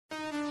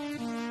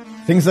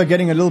Things are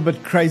getting a little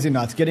bit crazy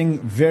now. It's getting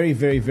very,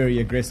 very, very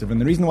aggressive.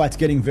 And the reason why it's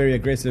getting very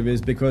aggressive is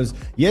because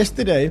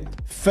yesterday,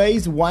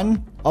 phase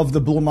one of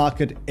the bull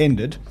market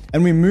ended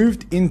and we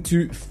moved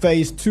into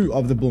phase two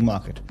of the bull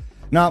market.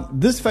 Now,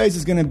 this phase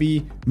is going to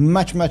be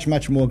much, much,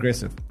 much more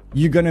aggressive.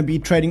 You're going to be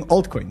trading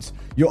altcoins.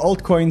 Your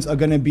altcoins are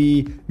going to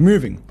be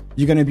moving.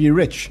 You're going to be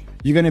rich.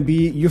 You're going to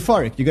be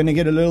euphoric. You're going to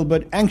get a little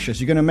bit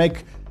anxious. You're going to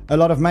make a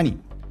lot of money.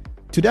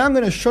 Today, I'm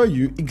going to show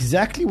you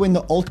exactly when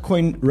the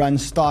altcoin run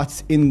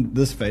starts in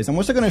this phase. I'm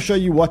also going to show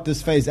you what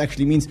this phase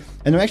actually means.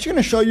 And I'm actually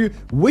going to show you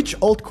which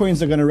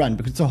altcoins are going to run,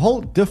 because it's a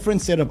whole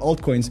different set of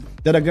altcoins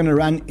that are going to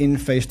run in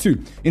phase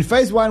two. In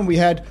phase one, we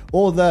had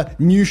all the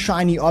new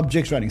shiny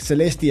objects running,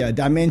 Celestia,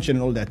 Dimension,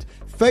 and all that.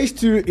 Phase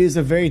two is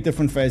a very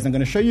different phase. I'm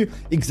going to show you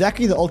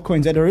exactly the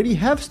altcoins that already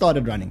have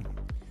started running.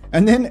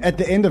 And then at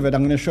the end of it,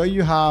 I'm going to show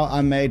you how I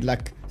made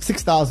like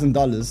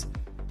 $6,000,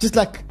 just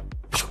like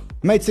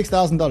made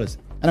 $6,000.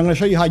 And I'm going to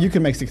show you how you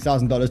can make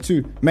 $6,000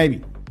 too,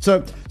 maybe. So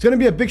it's going to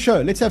be a big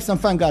show. Let's have some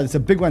fun, guys. It's a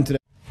big one today.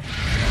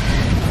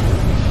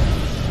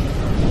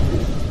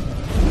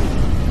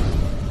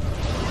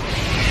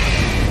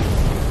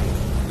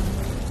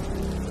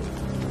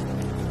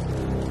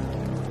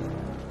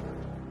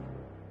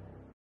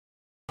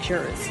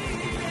 Insurance.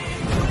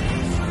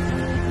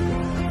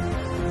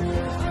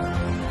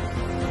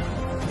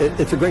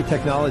 It's a great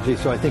technology,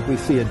 so I think we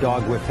see a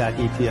dog with hat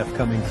ETF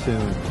coming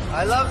soon.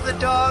 I love the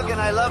dog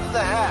and I love the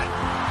hat.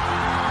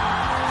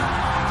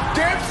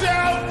 Dance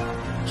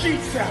out,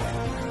 cheats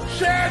out,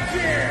 shads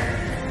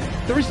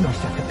in. There is no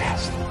second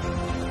best.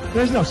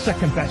 There's no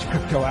second best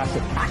crypto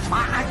asset. That's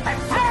why I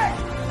prefer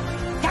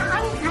to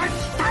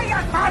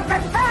understand my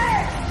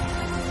prefer.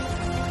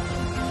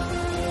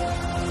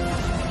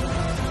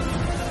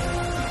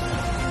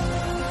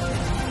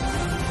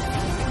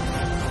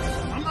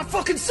 I'm not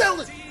fucking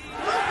selling.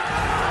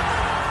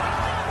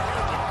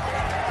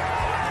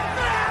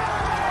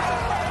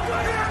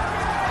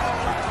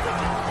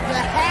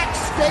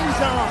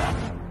 Stays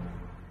on.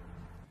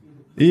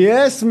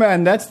 Yes,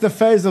 man, that's the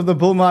phase of the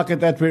bull market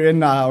that we're in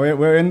now.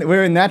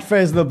 We're in that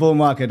phase of the bull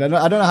market. I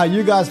don't know how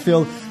you guys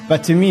feel,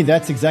 but to me,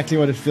 that's exactly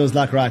what it feels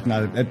like right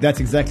now. That's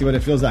exactly what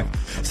it feels like.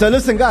 So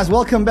listen, guys,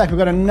 welcome back. We've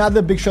got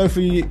another big show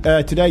for you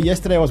today.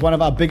 Yesterday was one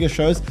of our biggest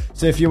shows.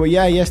 So if you were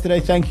here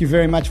yesterday, thank you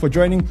very much for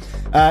joining.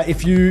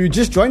 If you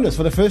just joined us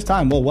for the first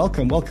time, well,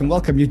 welcome.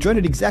 You joined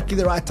at exactly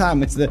the right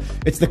time. It's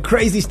the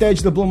crazy stage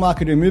of the bull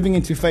market. We're moving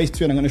into phase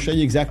two, and I'm going to show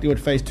you exactly what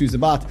phase two is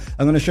about.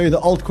 I'm going to show you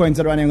the altcoins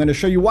that are running. I'm going to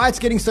show you why it's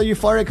getting so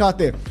euphoric out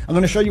there. I'm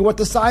going to show you what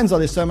the signs are.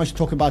 There's so much to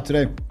talk about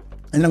today.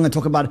 And I'm going to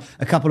talk about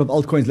a couple of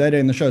altcoins later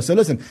in the show. So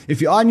listen,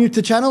 if you are new to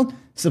the channel,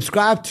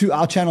 subscribe to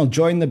our channel,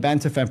 join the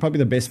Banter fam, probably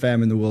the best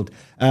fam in the world.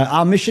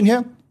 Our mission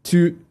here,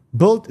 to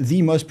build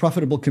the most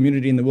profitable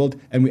community in the world,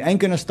 and we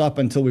ain't going to stop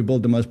until we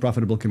build the most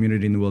profitable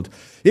community in the world.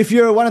 If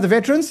you're one of the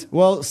veterans,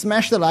 well,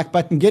 smash the like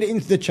button, get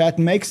into the chat,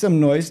 make some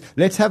noise.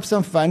 Let's have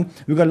some fun.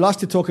 We've got lots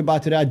to talk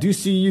about today. I do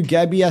see you,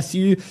 Gabby, I see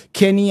you,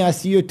 Kenny, I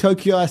see you,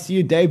 Tokyo, I see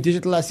you, Dave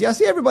Digital, I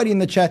see everybody in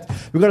the chat.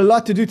 We've got a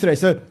lot to do today,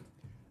 so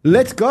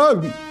let's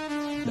go.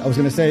 I was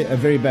going to say a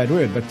very bad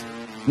word, but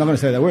I'm not going to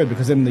say that word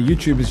because then the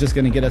YouTube is just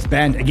going to get us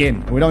banned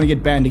again. We don't want to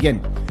get banned again.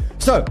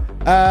 So,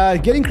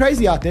 getting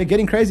crazy out there.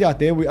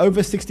 We're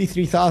over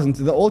 63,000.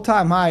 The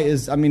all-time high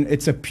is,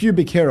 it's a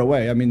pubic hair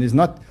away.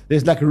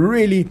 There's like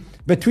really,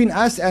 between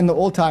us and the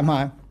all-time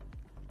high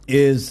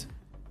is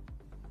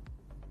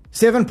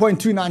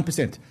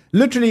 7.29%.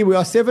 Literally, we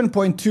are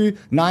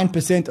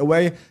 7.29%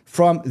 away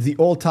from the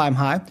all-time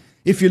high.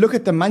 If you look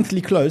at the monthly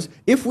close,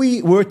 if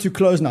we were to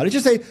close now, let's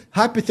just say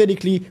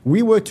hypothetically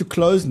we were to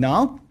close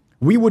now,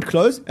 we would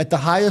close at the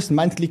highest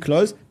monthly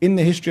close in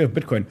the history of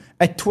Bitcoin,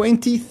 a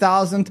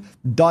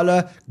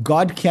 $20,000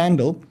 God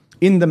candle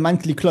in the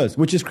monthly close,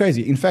 which is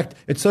crazy. In fact,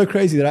 it's so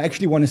crazy that I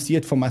actually want to see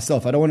it for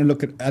myself. I don't want to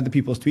look at other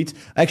people's tweets.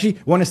 I actually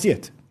want to see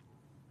it.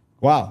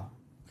 Wow.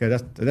 Okay,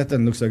 that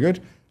doesn't look so good.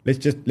 Let's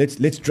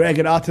drag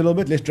it out a little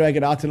bit. Let's drag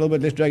it out.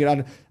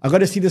 I've got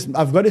to see this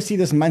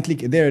monthly.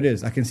 There it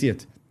is. I can see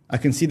it. I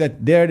can see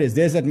that. There it is.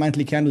 There's that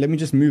monthly candle. Let me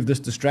just move this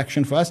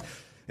distraction for us.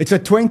 It's a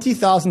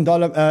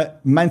 $20,000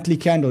 monthly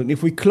candle. And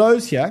if we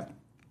close here,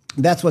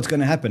 that's what's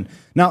going to happen.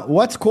 Now,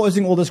 what's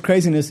causing all this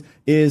craziness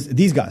is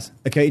these guys.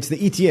 Okay, it's the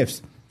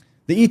ETFs.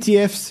 The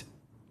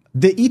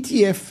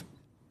ETF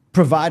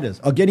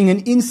providers are getting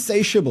an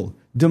insatiable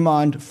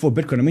demand for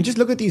Bitcoin. Just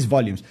look at these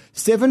volumes.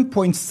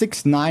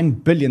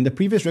 7.69 billion. The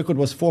previous record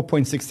was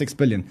 4.66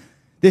 billion.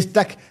 There's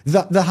like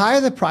the higher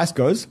the price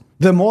goes,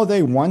 the more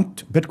they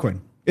want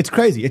Bitcoin. It's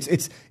crazy.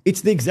 It's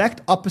the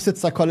exact opposite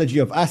psychology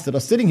of us that are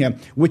sitting here,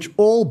 which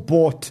all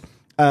bought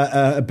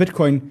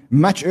Bitcoin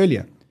much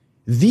earlier.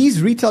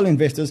 These retail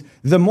investors,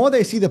 the more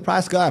they see the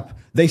price go up,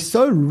 they're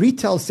so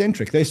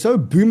retail-centric, they're so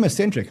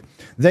boomer-centric,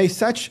 they're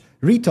such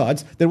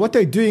retards that what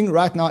they're doing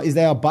right now is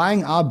they are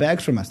buying our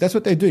bags from us. That's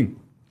what they're doing.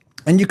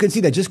 And you can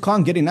see they just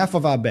can't get enough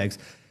of our bags.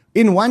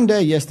 In one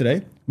day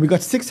yesterday, we got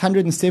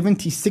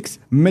 $676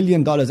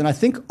 million. And I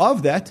think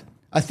of that,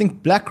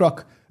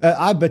 BlackRock,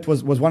 iBit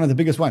was one of the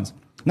biggest ones.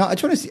 Now, I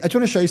just want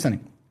to show you something.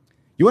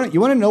 You want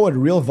to know what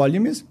real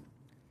volume is?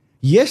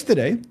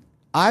 yesterday,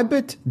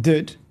 IBIT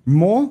did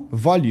more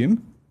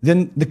volume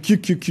than the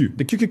QQQ.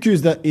 The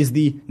QQQ is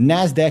the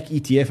NASDAQ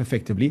ETF,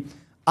 effectively.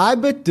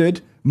 IBIT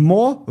did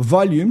more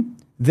volume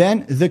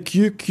than the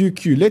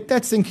QQQ. Let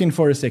that sink in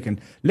for a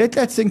second. Let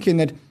that sink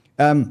in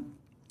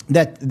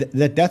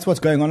that's what's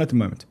going on at the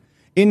moment.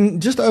 In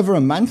just over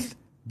a month,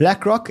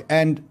 BlackRock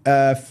and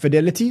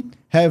Fidelity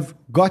have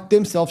got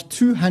themselves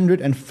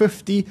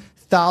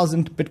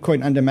 250,000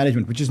 Bitcoin under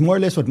management, which is more or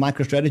less what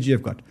MicroStrategy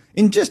have got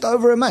in just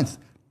over a month.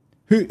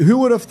 Who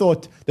would have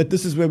thought that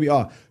this is where we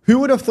are? Who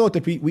would have thought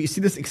that we see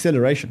this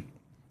acceleration?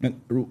 And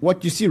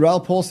what you see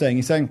Raoul Pal saying,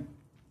 he's saying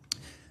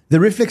the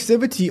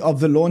reflexivity of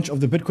the launch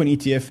of the Bitcoin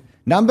ETF,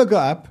 number go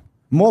up,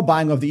 more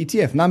buying of the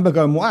ETF, number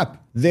go more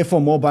up,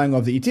 therefore more buying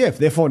of the ETF,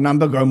 therefore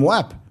number go more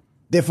up,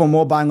 therefore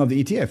more buying of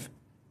the ETF.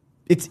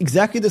 It's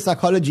exactly the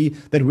psychology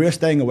that we're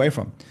staying away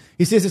from.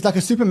 He says it's like a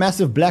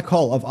supermassive black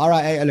hole of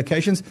RIA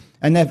allocations,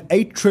 and they have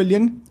 8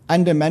 trillion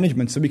under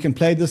management, so we can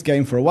play this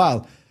game for a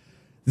while.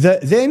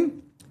 Then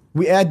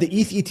we add the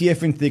ETH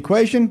ETF into the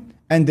equation,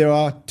 and there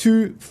are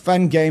 2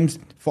 fun games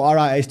for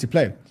RIAs to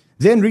play.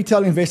 Then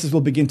retail investors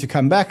will begin to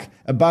come back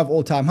above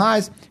all-time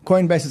highs.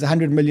 Coinbase has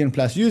 100 million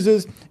plus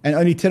users, and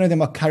only 10 of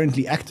them are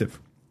currently active.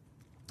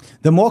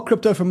 The more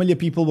crypto-familiar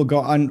people will go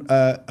on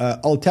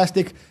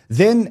Altastic.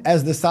 Then,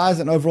 as the size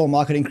and overall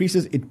market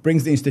increases, it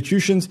brings the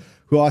institutions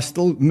who are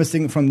still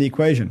missing from the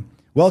equation.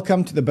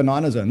 Welcome to the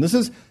banana zone. This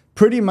is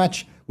pretty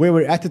much where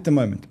we're at the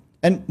moment.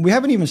 And we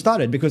haven't even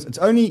started, because it's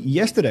only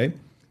yesterday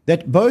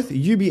that both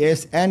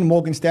UBS and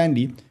Morgan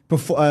Stanley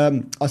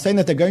are saying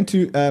that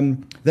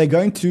they're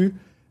going to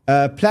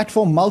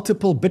platform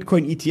multiple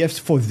Bitcoin ETFs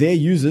for their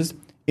users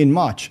in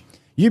March.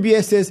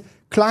 UBS says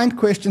client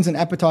questions and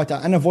appetite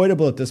are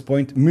unavoidable at this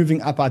point,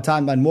 moving up our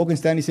timeline. Morgan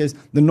Stanley says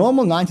the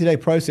normal 90-day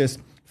process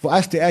for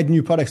us to add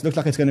new products looks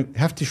like it's going to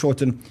have to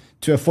shorten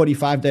to a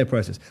 45-day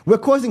process. We're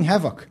causing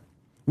havoc.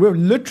 We're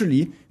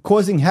literally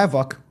causing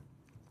havoc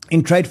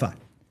in TradeFi.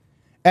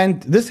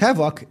 And this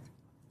havoc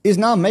is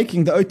now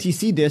making the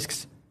OTC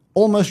desks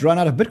almost run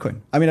out of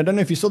Bitcoin. I mean, I don't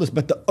know if you saw this,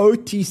 but the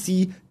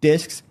OTC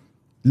desks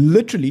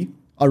literally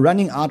are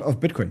running out of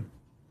Bitcoin.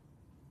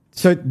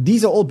 So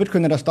these are all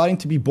Bitcoin that are starting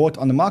to be bought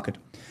on the market.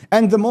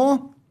 And the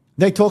more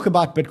they talk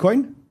about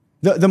Bitcoin,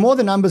 the more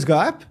the numbers go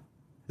up,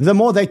 the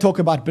more they talk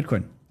about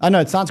Bitcoin. I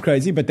know it sounds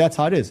crazy, but that's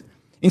how it is.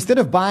 Instead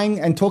of buying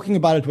and talking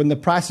about it when the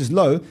price is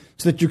low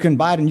so that you can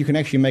buy it and you can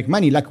actually make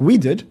money like we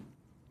did,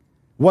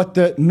 what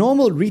the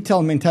normal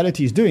retail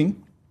mentality is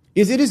doing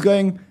is it is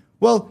going,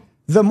 well,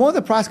 the more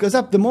the price goes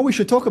up, the more we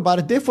should talk about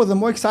it. Therefore, the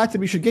more excited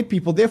we should get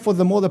people. Therefore,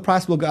 the more the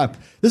price will go up.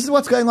 This is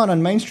what's going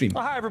on mainstream.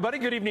 Hi, everybody.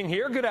 Good evening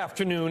here. Good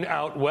afternoon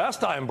out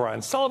west. I'm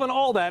Brian Sullivan.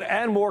 All that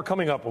and more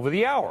coming up over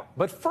the hour.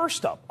 But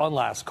first up on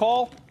Last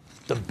Call,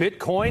 the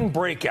Bitcoin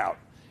breakout.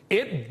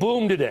 It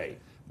boomed today.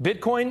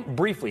 Bitcoin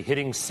briefly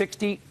hitting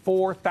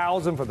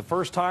 64,000 for the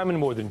first time in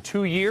more than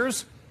 2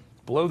 years.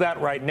 Below that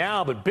right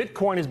now, but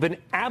Bitcoin has been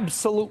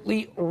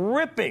absolutely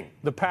ripping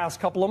the past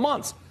couple of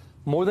months,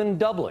 more than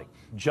doubling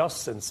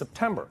just since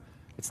September.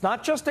 It's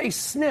not just a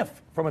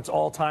sniff from its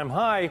all-time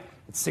high.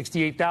 It's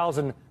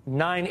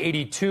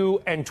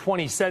 68,982 and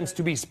 20 cents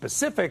to be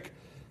specific.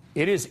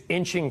 It is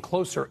inching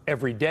closer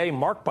every day.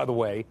 Mark, by the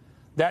way,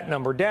 that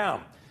number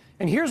down.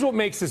 And here's what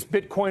makes this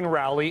Bitcoin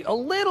rally a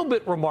little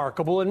bit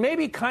remarkable and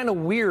maybe kind of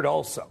weird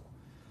also.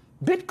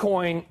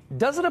 Bitcoin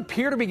doesn't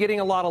appear to be getting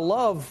a lot of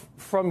love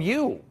from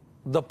you,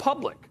 the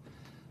public.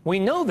 We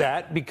know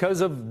that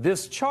because of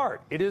this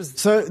chart.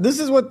 So this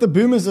is what the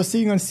boomers are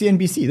seeing on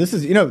CNBC. This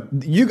is,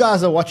 you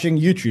guys are watching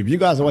YouTube. You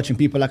guys are watching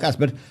people like us.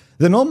 But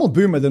the normal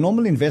boomer, the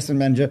normal investment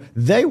manager,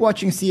 they're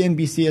watching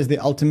CNBC as the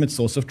ultimate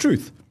source of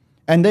truth.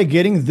 And they're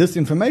getting this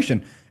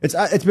information.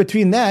 It's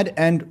between that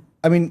and,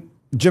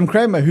 Jim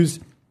Cramer,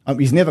 he's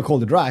never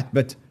called it right,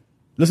 but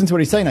listen to what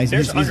he's saying now.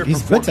 He's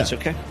bitter.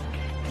 Okay.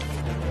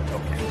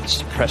 It's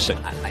depressing.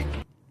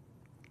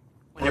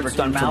 Never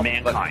done for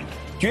mankind.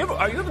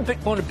 Are you ever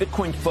on a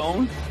Bitcoin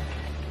phone?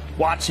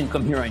 Watson,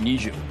 come here, I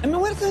need you.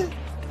 What is it?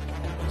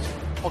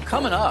 Well,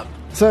 coming up.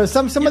 So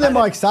some of them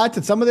are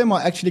excited, some of them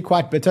are actually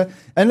quite bitter.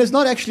 And it's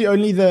not actually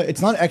only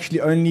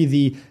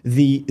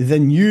the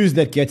news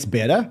that gets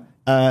better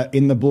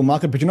in the bull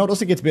market, but it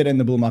also gets better in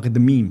the bull market, the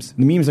memes.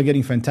 The memes are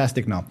getting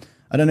fantastic now.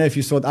 I don't know if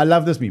you saw it. I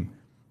love this meme.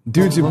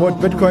 Dudes who bought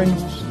Bitcoin.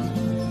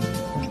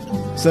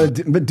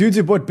 But dudes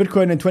who bought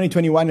Bitcoin in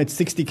 2021 at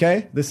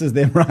 60K, this is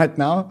them right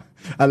now.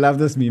 I love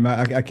this meme.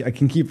 I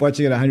can keep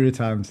watching it 100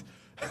 times.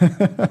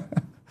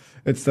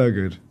 It's so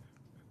good.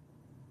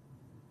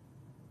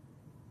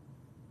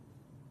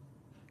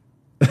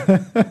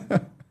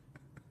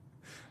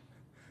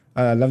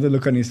 I love the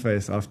look on his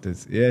face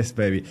afterwards. Yes,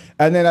 baby.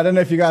 And then I don't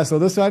know if you guys saw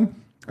this one.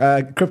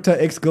 Crypto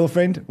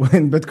ex-girlfriend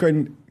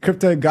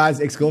crypto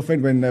guy's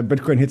ex-girlfriend when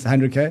Bitcoin hits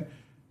 100K.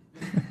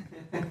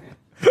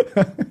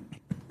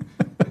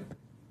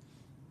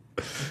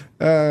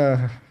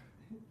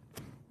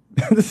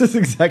 This is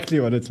exactly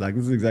what it's like.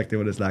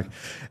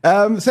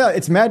 So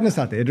it's madness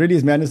out there. It really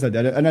is madness out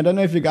there. And I don't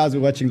know if you guys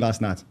were watching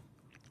last night,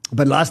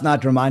 but last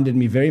night reminded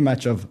me very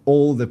much of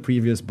all the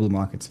previous bull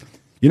markets.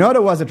 You know what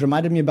it was? It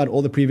reminded me about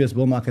all the previous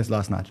bull markets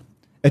last night.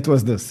 It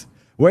was this.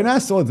 When I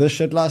saw this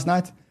shit last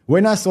night,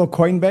 when I saw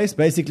Coinbase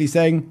basically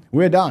saying,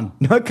 we're down,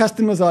 no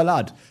customers are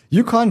allowed,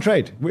 you can't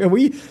trade.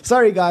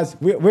 Sorry guys,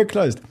 we're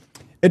closed.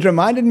 It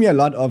reminded me a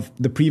lot of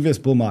the previous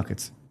bull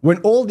markets when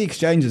all the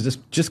exchanges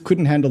just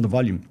couldn't handle the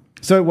volume.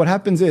 So what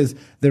happens is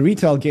the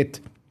retail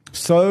get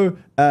so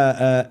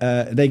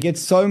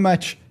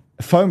much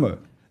FOMO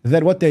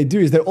that what they do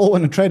is they all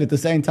want to trade at the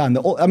same time.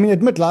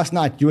 Admit last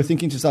night you were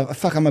thinking to yourself,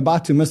 fuck, I'm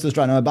about to miss this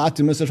run,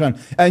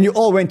 and you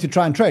all went to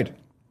try and trade.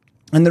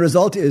 And the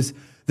result is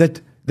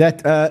that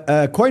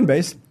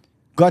Coinbase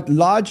got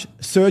large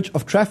surge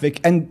of traffic,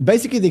 and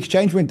basically the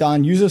exchange went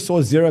down. Users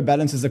saw zero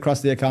balances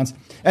across their accounts,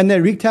 and they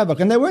wreaked havoc.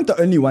 And they weren't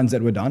the only ones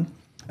that were down.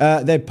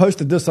 They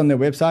posted this on their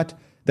website,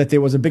 that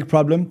there was a big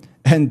problem,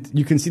 and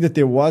you can see that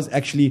there was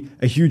actually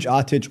a huge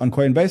outage on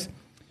Coinbase.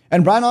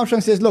 And Brian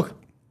Armstrong says, look,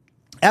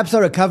 apps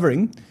are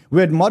recovering.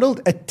 We had modeled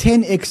a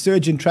 10x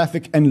surge in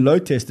traffic and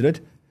load tested it,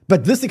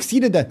 but this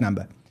exceeded that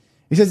number.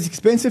 He says it's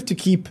expensive to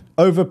keep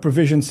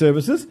over-provisioned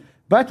services,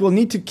 but we'll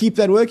need to keep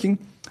that working,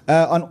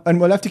 and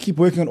we'll have to keep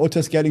working on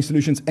auto-scaling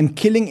solutions and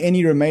killing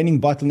any remaining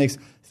bottlenecks.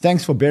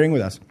 Thanks for bearing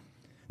with us.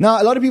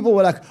 Now, a lot of people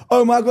were like,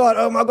 oh my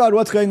God,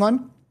 what's going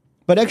on?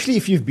 But actually,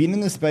 if you've been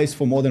in this space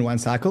for more than one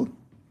cycle,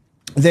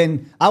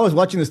 then I was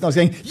watching this and I was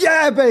saying,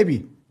 yeah,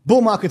 baby,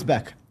 bull market's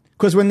back.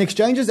 Because when the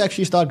exchanges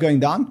actually start going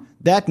down,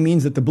 that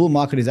means that the bull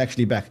market is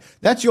actually back.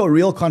 That's your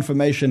real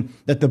confirmation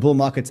that the bull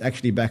market's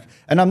actually back.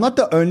 And I'm not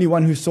the only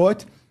one who saw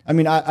it. I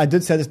mean, I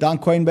did say this down.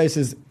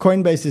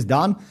 Coinbase is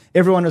down.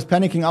 Everyone was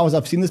panicking.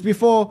 I've seen this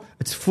before.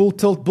 It's full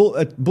tilt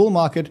bull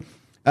market.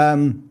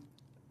 When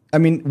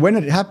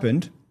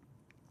this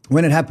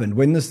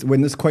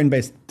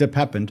Coinbase dip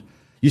happened,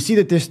 you see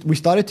that we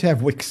started to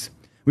have wicks.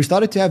 We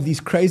started to have these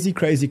crazy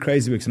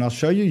wicks. And I'll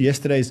show you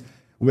yesterday's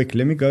wick.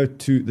 Let me go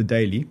to the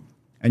daily.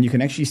 And you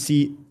can actually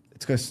see,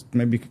 let's go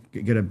maybe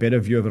get a better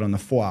view of it on the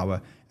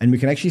 4-hour. And we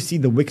can actually see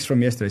the wicks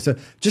from yesterday. So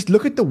just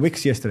look at the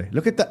wicks yesterday.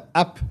 Look at the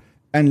up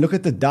and look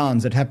at the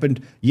downs that happened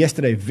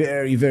yesterday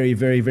very, very,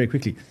 very, very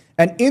quickly.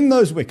 And in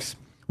those wicks,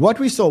 what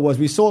we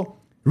saw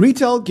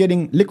retail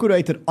getting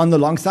liquidated on the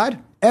long side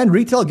and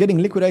retail getting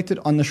liquidated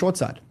on the short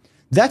side.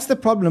 That's the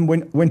problem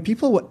when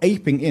people were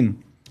aping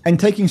in and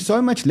taking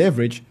so much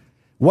leverage.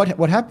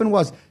 What happened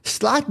was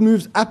slight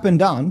moves up and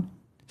down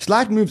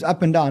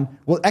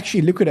will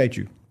actually liquidate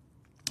you.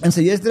 And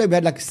so yesterday we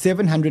had like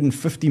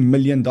 $750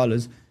 million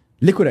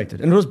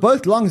liquidated. And it was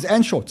both longs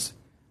and shorts.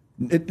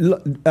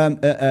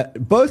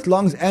 Both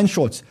longs and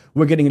shorts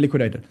were getting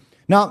liquidated.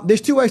 Now,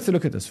 there's two ways to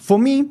look at this. For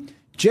me,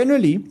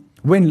 generally,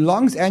 when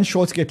longs and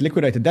shorts get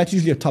liquidated, that's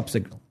usually a top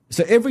signal.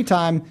 So every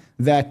time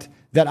that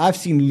I've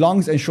seen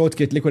longs and shorts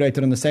get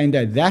liquidated on the same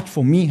day, that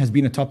for me has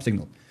been a top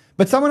signal.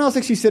 But someone else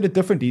actually said it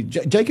differently.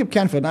 Jacob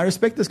Canfield, and I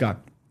respect this guy.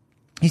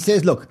 He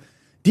says, look,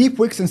 deep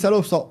wicks and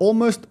sell-offs are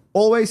almost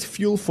always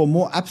fuel for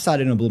more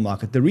upside in a bull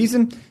market. The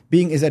reason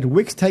being is that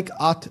wicks take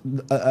out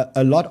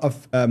a lot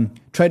of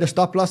trader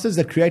stop losses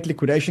that create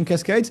liquidation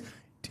cascades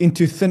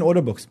into thin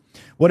order books.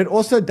 What it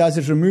also does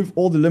is remove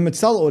all the limit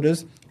sell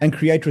orders and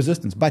create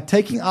resistance. By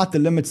taking out the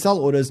limit sell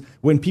orders,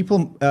 when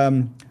people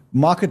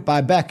market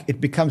buy back, it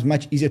becomes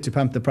much easier to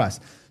pump the price.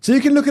 So you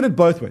can look at it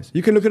both ways.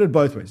 You can look at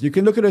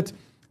it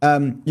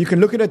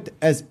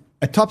as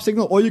a top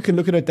signal, or you can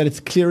look at it that it's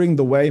clearing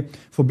the way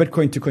for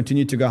Bitcoin to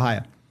continue to go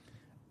higher.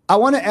 I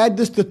want to add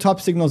this to the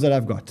top signals that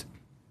I've got.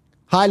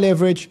 High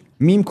leverage,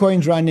 meme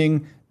coins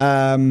running,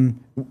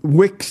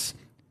 wicks.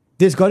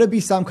 There's got to be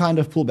some kind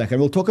of pullback.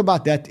 And we'll talk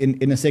about that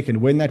in a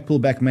second, when that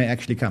pullback may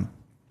actually come.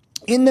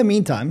 In the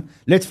meantime,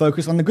 let's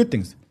focus on the good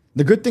things.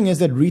 The good thing is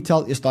that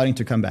retail is starting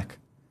to come back.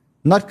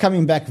 Not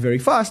coming back very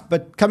fast,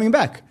 but coming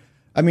back.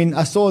 I mean,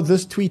 I saw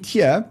this tweet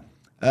here.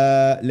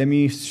 Let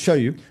me show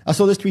you. I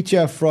saw this tweet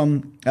here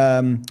from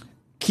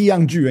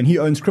Ki-Young Ju, and he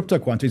owns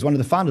CryptoQuant. He's one of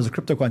the founders of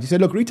CryptoQuant. He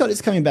said, look, retail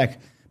is coming back,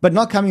 but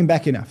not coming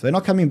back enough. They're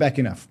not coming back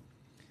enough.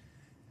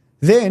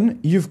 Then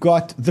you've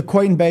got the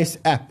Coinbase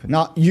app.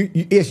 Now,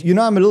 yes, you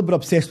know I'm a little bit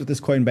obsessed with this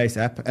Coinbase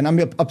app, and I'm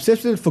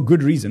obsessed with it for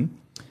good reason,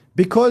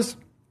 because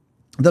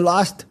the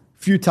last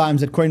few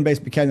times that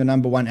Coinbase became the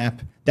number one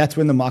app, that's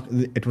when the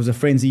market, it was a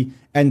frenzy,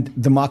 and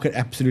the market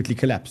absolutely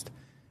collapsed.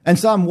 And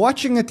so I'm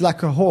watching it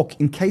like a hawk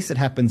in case it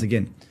happens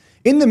again.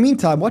 In the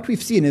meantime, what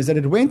we've seen is that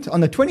it went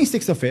on the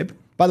 26th of Feb,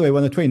 by the way, we're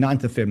on the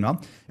 29th of Feb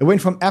now, it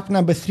went from app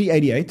number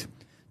 388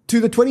 to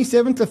the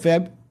 27th of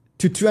Feb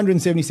to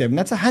 277.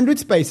 That's 100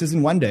 spaces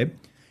in one day.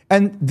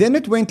 And then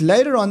it went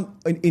later on,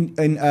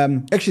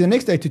 actually the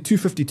next day to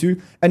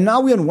 252, and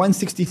now we're on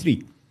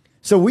 163.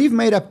 So we've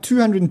made up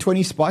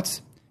 220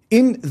 spots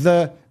in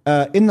the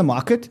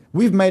market.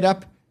 We've made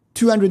up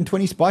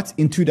 220 spots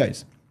in 2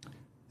 days.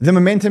 The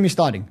momentum is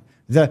starting.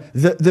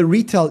 The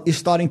retail is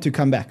starting to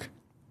come back.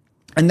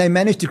 And they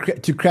managed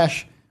to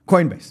crash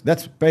Coinbase.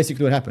 That's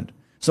basically what happened.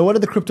 So what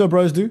did the crypto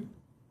bros do?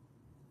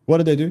 What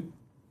did they do?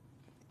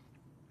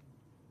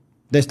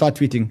 They start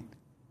tweeting,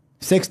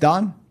 SEX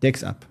down,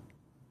 DEX up.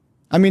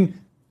 I mean,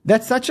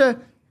 that's such a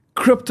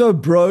crypto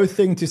bro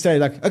thing to say.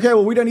 Like, okay,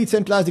 well, we don't need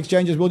centralized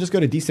exchanges. We'll just go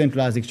to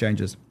decentralized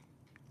exchanges.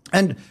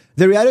 And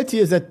the reality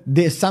is that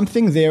there's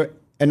something there,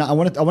 and I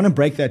want to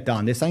break that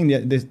down. There's something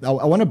there.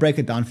 I want to break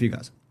it down for you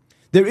guys.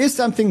 There is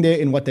something there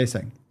in what they're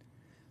saying.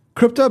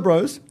 Crypto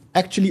bros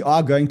actually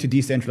are going to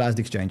decentralized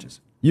exchanges.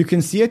 You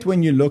can see it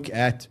when you look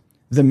at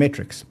the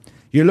metrics.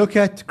 You look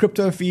at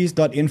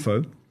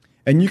cryptofees.info,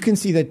 and you can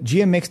see that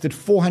GMX did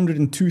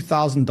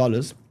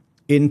 $402,000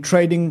 in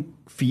trading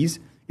fees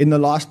in the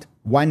last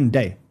 1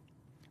 day.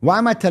 Why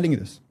am I telling you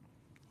this?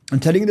 I'm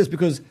telling you this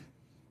because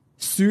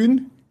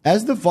soon,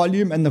 as the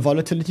volume and the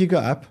volatility go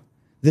up,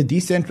 the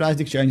decentralized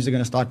exchanges are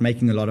going to start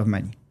making a lot of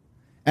money.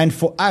 And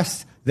for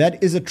us,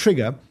 that is a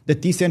trigger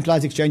that these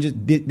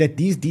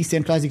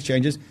decentralized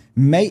exchanges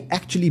may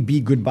actually be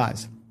good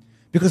buys.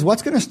 Because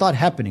what's going to start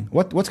happening?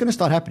 What's going to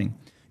start happening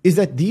is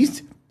that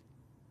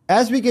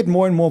as we get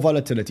more and more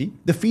volatility,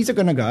 the fees are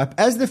going to go up.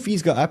 As the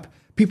fees go up,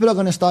 people are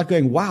going to start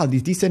going, wow,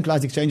 these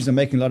decentralized exchanges are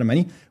making a lot of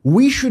money.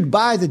 We should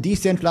buy the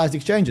decentralized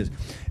exchanges.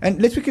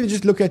 And let's quickly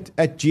just look at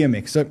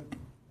GMX. So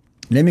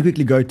let me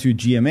quickly go to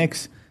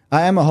GMX.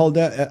 I am a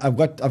holder. I've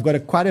got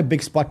quite a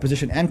big spot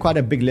position and quite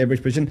a big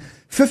leverage position.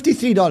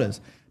 $53.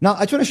 Now,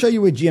 I just want to show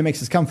you where GMX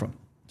has come from,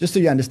 just so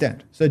you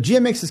understand. So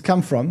GMX has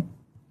come from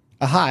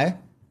a high,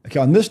 okay,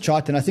 on this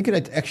chart, and I think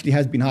it actually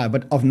has been higher,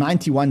 but of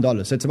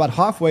 $91. So it's about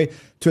halfway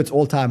to its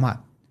all-time high.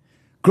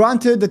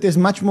 Granted that there's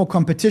much more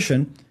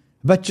competition,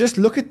 but just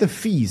look at the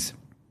fees.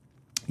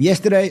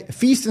 Yesterday,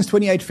 fees since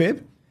 28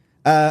 Feb,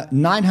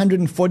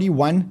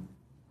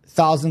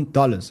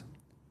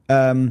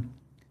 $941,000.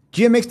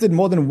 GMX did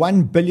more than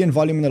 1 billion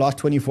volume in the last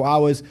 24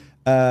 hours.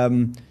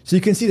 So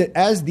you can see that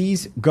as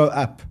these go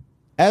up,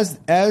 as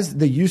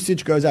the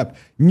usage goes up,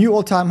 new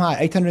all-time high,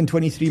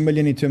 823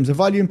 million in terms of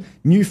volume,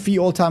 new fee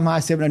all-time high,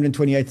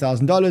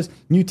 $728,000,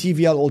 new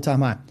TVL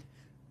all-time high.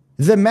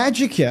 The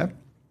magic here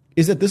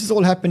is that this is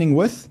all happening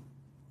with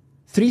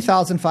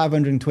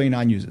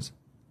 3,529 users.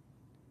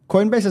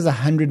 Coinbase has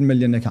 100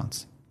 million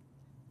accounts.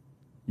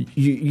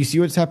 You see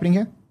what's happening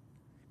here?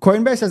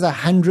 Coinbase has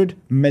 100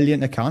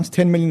 million accounts.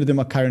 10 million of them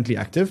are currently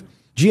active.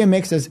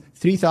 GMX has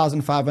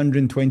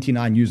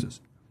 3,529 users.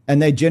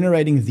 And they're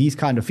generating these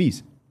kind of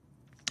fees.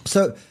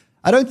 So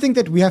I don't think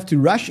that we have to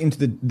rush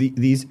into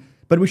these,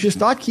 but we should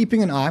start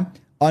keeping an eye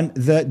on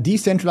the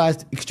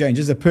decentralized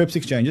exchanges, the perps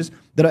exchanges,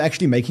 that are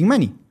actually making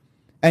money.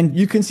 And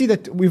you can see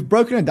that we've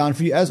broken it down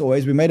for you, as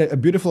always. We made a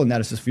beautiful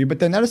analysis for you, but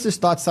the analysis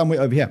starts somewhere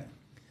over here.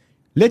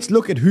 Let's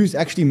look at who's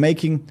actually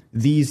making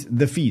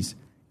the fees.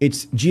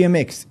 It's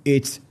GMX,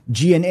 it's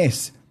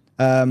GNS,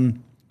 GMX,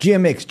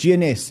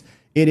 GNS,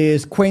 it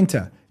is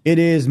Quenta, it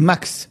is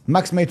Mux.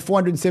 Mux made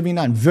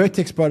 479,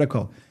 Vertex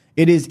Protocol,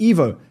 it is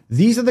Evo.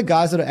 These are the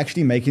guys that are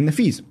actually making the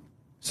fees.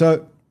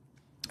 So,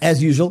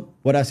 as usual,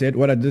 what I said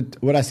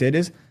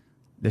is,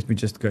 let me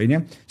just go in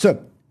here.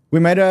 So,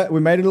 we made a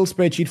little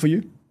spreadsheet for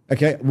you.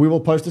 Okay, we will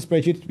post a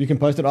spreadsheet. You can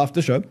post it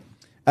after the show.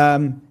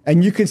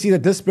 And you can see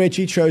that this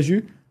spreadsheet shows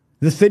you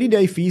the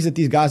 30-day fees that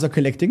these guys are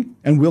collecting,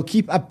 and we'll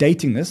keep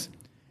updating this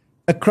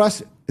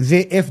across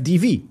their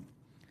FDV.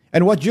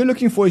 And what you're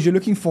looking for is you're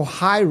looking for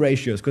high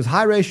ratios, because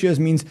high ratios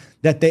means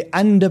that they're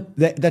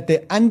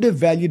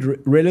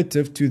undervalued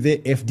relative to their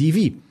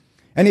FDV.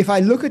 And if I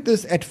look at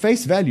this at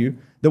face value,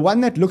 the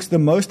one that looks the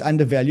most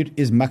undervalued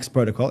is Mux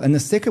Protocol, and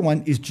the second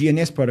one is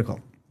GNS Protocol.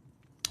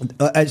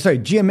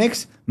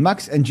 GMX,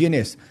 Mux, and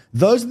GNS.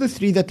 Those are the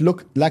three that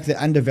look like they're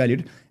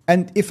undervalued.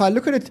 And if I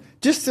look at it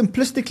just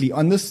simplistically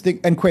on this thing,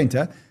 and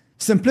Quenta,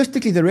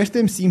 simplistically, the rest of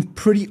them seem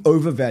pretty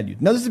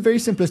overvalued. Now, this is very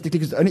simplistic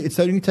because it's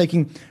only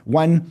taking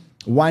one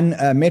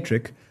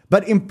metric.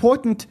 But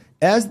important,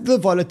 as the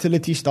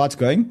volatility starts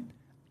going,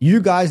 you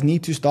guys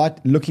need to start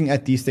looking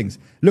at these things.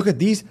 Look at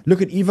these.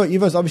 Look at Evo.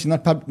 Evo is obviously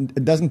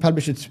it doesn't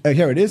publish its.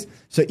 Here it is.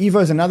 So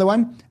Evo is another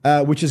one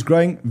which is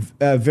growing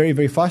very,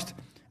 very fast.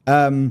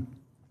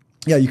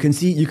 Yeah, you can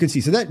see.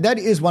 So that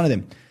is one of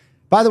them.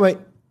 By the way,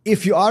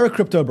 if you are a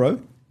crypto bro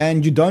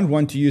and you don't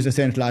want to use a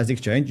centralized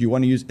exchange, you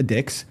want to use a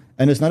DEX,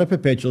 and it's not a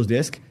perpetuals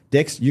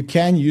DEX, you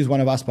can use one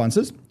of our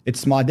sponsors.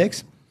 It's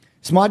SmartDEX.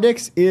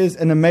 SmartDEX is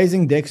an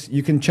amazing DEX.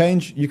 You can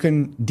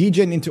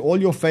degen into all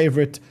your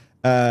favorite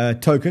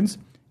tokens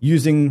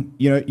using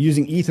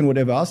ETH and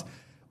whatever else.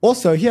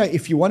 Also here,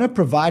 if you want to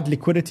provide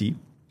liquidity,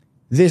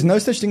 there's no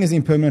such thing as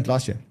impermanent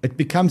loss here. It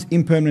becomes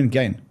impermanent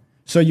gain.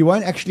 So you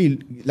won't actually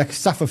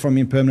suffer from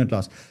impermanent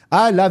loss.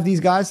 I love these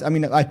guys. I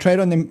mean, I trade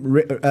on them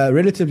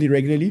relatively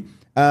regularly.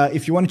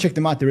 If you want to check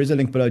them out, there is a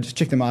link below. Just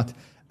check them out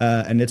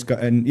and let's go.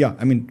 And yeah,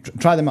 I mean,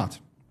 try them out.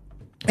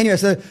 Anyway,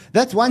 so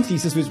that's one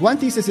thesis. One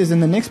thesis is in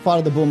the next part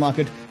of the bull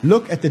market,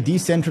 look at the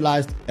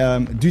decentralized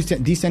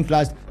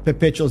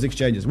perpetuals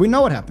exchanges. We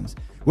know what happens.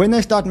 When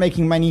they start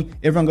making money,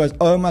 everyone goes,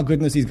 "Oh my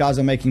goodness, these guys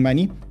are making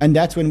money," and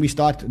that's when we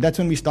start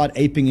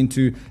aping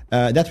into.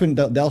 That's when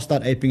they'll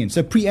start aping in.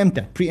 So preempt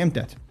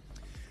that.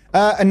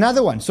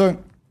 Another one. So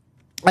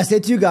I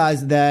said to you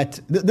guys that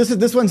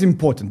this one's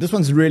important. This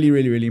one's really,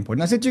 really, really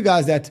important. I said to you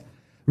guys that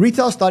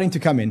retail's starting to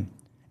come in,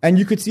 and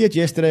you could see it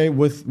yesterday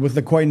with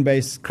the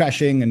Coinbase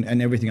crashing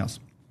and everything else.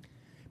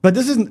 But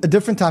this is a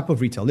different type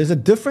of retail. There's a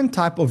different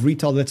type of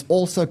retail that's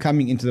also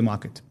coming into the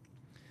market.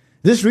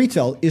 This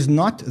retail is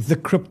not the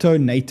crypto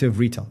native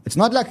retail. It's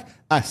not like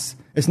us.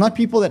 It's not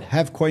people that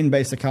have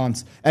Coinbase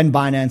accounts and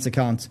Binance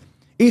accounts.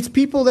 It's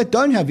people that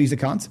don't have these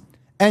accounts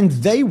and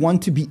they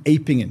want to be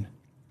aping in.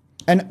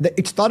 And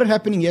it started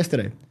happening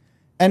yesterday.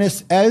 And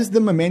as the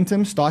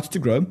momentum starts to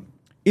grow,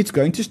 it's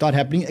going to start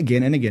happening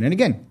again and again and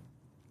again.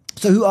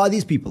 So who are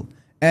these people?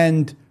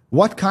 And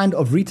what kind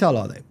of retail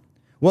are they?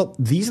 Well,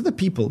 these are the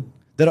people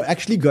that are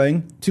actually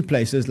going to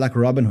places like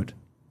Robinhood.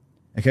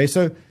 Okay,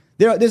 so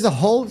there's a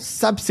whole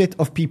subset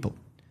of people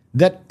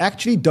that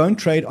actually don't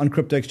trade on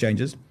crypto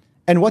exchanges.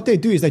 And what they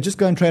do is they just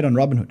go and trade on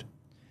Robinhood.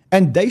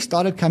 And they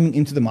started coming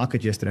into the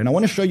market yesterday. And I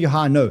want to show you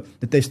how I know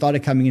that they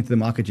started coming into the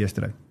market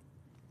yesterday.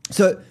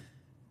 So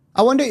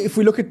I wonder if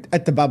we look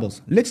at the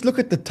bubbles. Let's look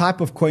at the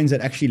type of coins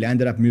that actually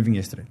landed up moving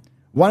yesterday.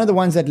 One of the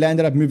ones that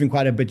landed up moving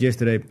quite a bit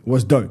yesterday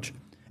was Doge.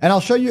 And I'll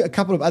show you a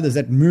couple of others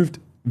that moved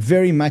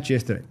very much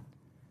yesterday.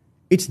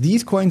 It's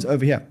these coins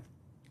over here.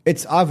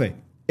 It's Aave.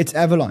 It's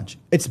Avalanche.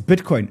 It's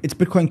Bitcoin. It's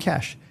Bitcoin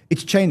Cash.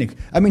 It's Chainlink.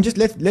 I mean,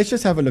 let's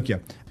just have a look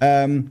here.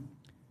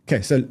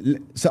 Okay, so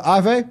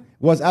Aave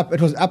was up.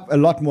 It was up a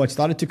lot more. It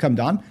started to come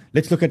down.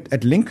 Let's look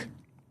at Link.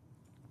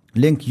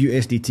 Link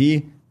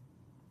USDT.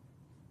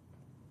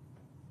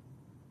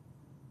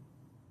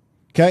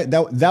 Okay,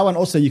 that one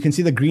also, you can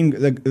see the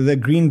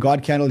green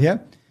God candle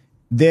here.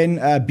 Then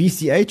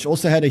BCH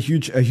also had a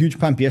huge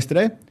pump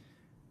yesterday.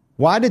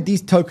 Why did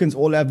these tokens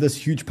all have this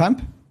huge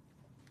pump?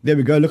 There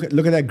we go. Look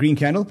at that green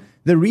candle.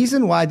 The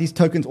reason why these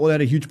tokens all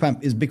had a huge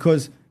pump is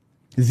because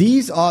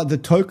these are the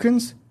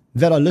tokens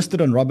that are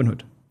listed on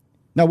Robinhood.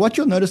 Now, what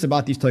you'll notice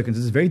about these tokens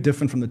is very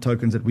different from the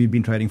tokens that we've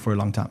been trading for a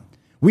long time.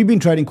 We've been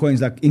trading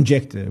coins like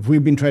Injective.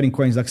 We've been trading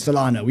coins like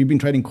Solana. We've been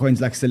trading coins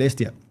like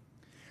Celestia.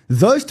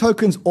 Those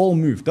tokens all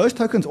moved. Those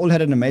tokens all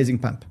had an amazing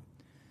pump.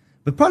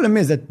 The problem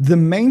is that the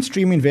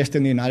mainstream investor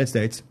in the United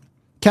States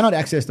cannot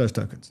access those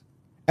tokens.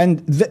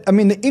 And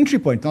the entry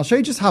point, and I'll show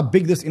you just how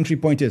big this entry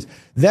point is.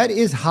 That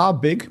is how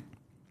big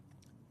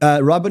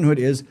Robinhood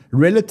is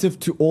relative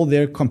to all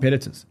their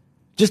competitors.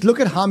 Just look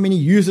at how many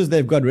users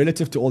they've got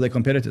relative to all their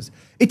competitors.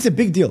 It's a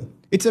big deal.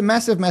 It's a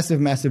massive, massive,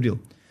 massive deal.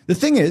 The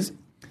thing is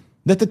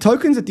that the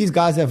tokens that these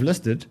guys have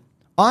listed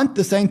aren't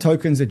the same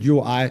tokens that you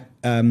or I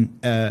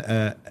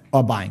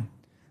are buying.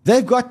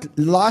 They've got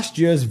last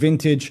year's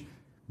vintage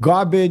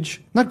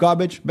garbage, not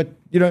garbage, but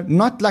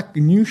not like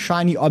new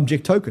shiny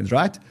object tokens,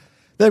 right?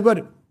 They've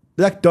got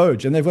like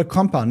Doge, and they've got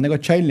Compound, and they've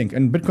got Chainlink,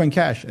 and Bitcoin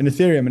Cash, and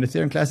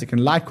Ethereum Classic,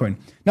 and Litecoin.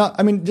 Now,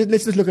 I mean,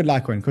 let's just look at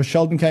Litecoin, because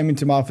Sheldon came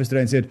into my office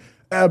today and said,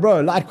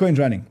 bro, Litecoin's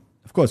running.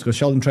 Of course, because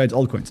Sheldon trades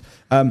altcoins.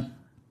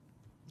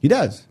 He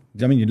does.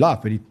 I mean, you'd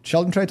laugh, but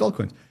Sheldon trades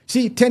altcoins.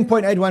 See,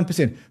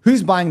 10.81%.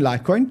 Who's buying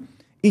Litecoin?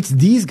 It's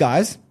these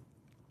guys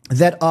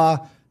that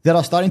are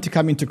starting to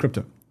come into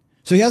crypto.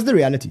 So here's the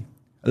reality.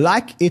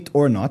 Like it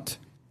or not,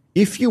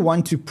 if you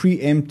want to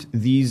preempt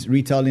these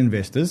retail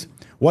investors,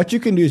 what you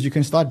can do is you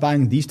can start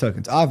buying these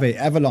tokens. Aave,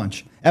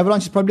 Avalanche.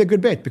 Avalanche is probably a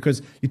good bet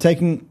because you're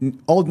taking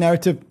old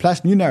narrative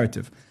plus new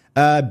narrative.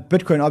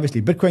 Bitcoin,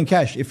 obviously. Bitcoin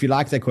Cash, if you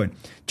like that coin.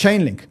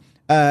 Chainlink.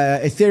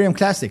 Ethereum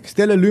Classic.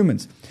 Stellar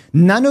Lumens.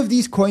 None of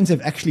these coins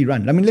have actually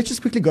run. I mean, let's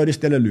just quickly go to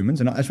Stellar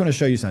Lumens, and I just want to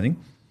show you something.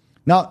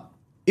 Now,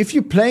 if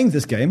you're playing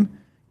this game,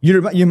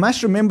 you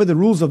must remember the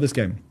rules of this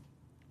game.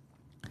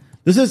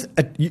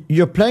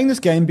 You're playing this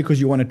game because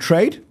you want to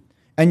trade,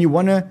 and you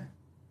want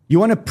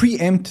to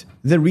preempt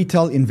the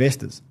retail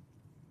investors.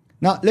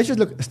 Now, let's just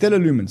look. Stellar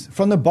Lumens,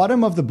 from the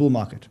bottom of the bull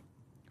market,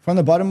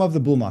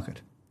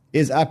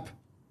 is up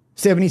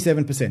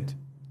 77%.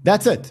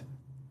 That's it.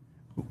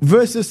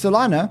 Versus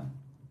Solana,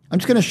 I'm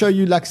just going to show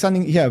you like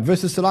something here.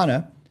 Versus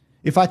Solana,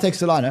 if I take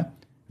Solana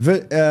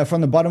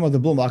from the bottom of the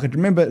bull market,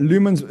 remember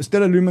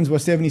Stellar Lumens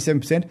was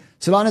 77%.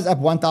 Solana's up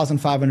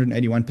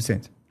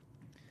 1,581%.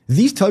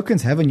 These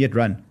tokens haven't yet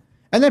run.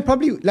 And they're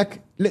probably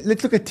like,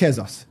 let's look at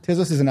Tezos.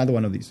 Tezos is another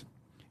one of these.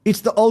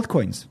 It's the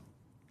altcoins.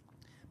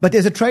 But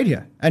there's a trade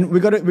here. And we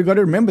got to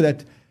remember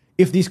that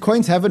if these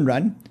coins haven't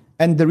run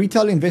and the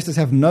retail investors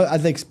have no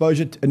other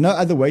exposure, no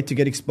other way to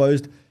get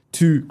exposed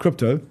to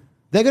crypto,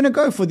 they're going to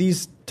go for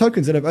these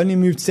tokens that have only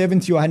moved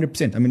 70 or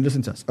 100%. I mean,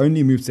 listen to us,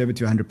 only moved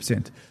 70 or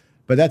 100%.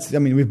 But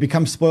we've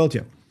become spoiled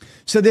here.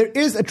 So there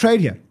is a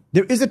trade here.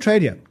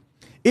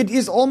 It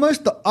is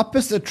almost the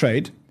opposite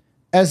trade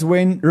as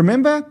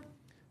remember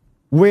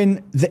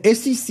when the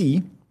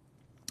SEC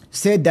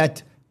said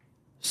that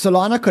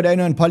Solana,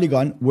 Cardano, and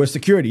Polygon were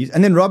securities,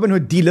 and then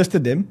Robinhood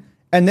delisted them,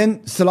 and then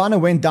Solana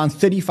went down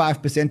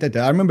 35% that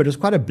day. I remember it was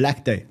quite a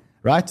black day,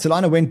 right?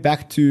 Solana went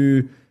back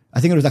to, I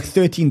think it was like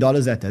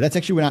 $13 that day. That's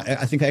actually when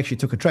I think I actually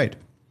took a trade.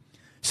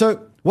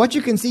 So what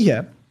you can see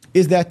here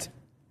is that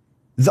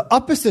the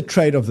opposite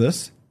trade of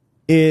this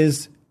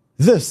is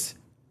this,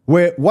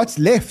 where what's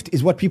left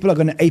is what people are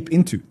going to ape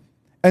into.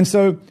 And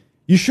so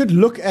you should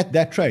look at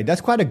that trade. That's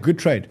quite a good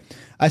trade.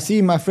 I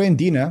see my friend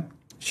Dina.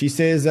 She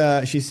says,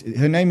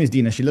 her name is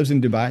Dina. She lives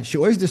in Dubai. She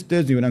always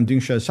disturbs me when I'm doing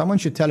shows. Someone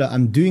should tell her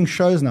I'm doing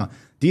shows now.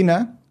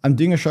 Dina, I'm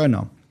doing a show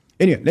now.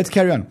 Anyway, let's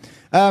carry on.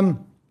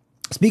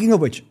 Speaking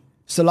of which,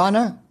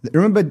 Solana,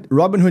 remember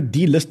Robinhood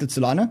delisted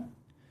Solana?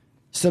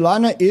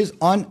 Solana is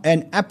on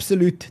an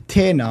absolute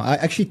tear now. I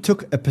actually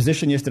took a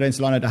position yesterday in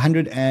Solana at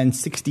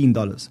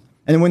 $116.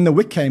 And when the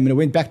wick came and it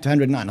went back to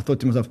 109, I thought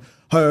to myself,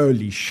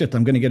 holy shit,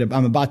 I'm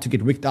about to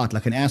get wicked out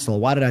like an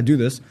asshole. Why did I do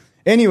this?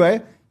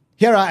 Anyway,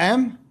 here I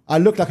am. I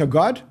look like a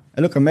god.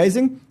 I look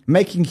amazing,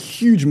 making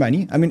huge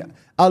money. I mean,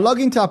 I'll log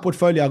into our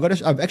portfolio.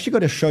 I've actually got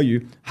to show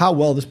you how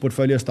well this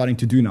portfolio is starting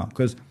to do now.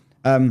 Because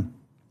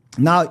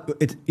now,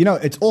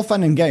 it's all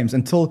fun and games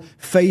until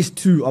phase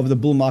 2 of the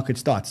bull market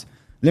starts.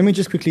 Let me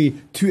just quickly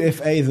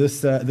 2FA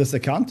this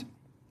account,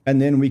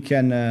 and then we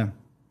can,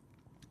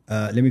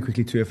 let me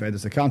quickly 2FA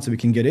this account so we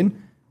can get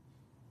in.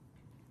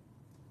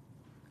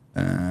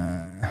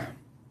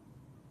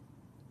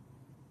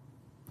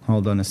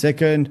 Hold on a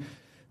second.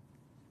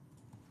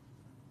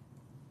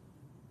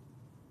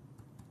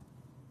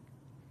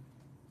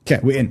 Okay,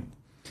 we're in.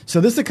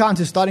 So this account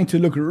is starting to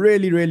look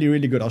really, really,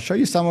 really good. I'll show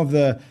you some of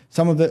the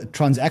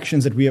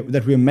transactions that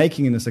we're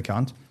making in this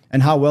account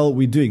and how well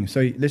we're doing.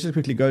 So let's just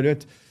quickly go to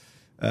it.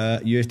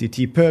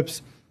 USDT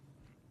perps.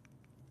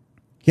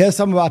 Here's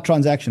some of our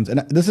transactions,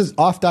 and this is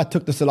after I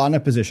took the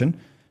Solana position.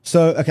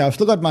 So okay, I've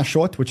still got my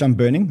short, which I'm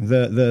burning,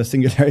 the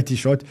Singularity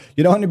short.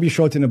 You don't want to be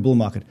short in a bull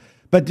market,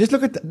 but just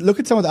look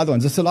at some of the other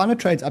ones. The Solana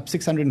trade's up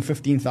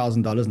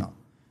 $615,000 now.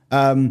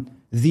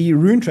 The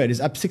Rune trade is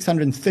up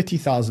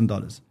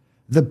 $630,000.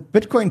 The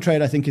Bitcoin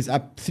trade, I think, is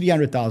up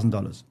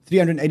 $300,000,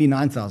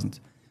 $389,000.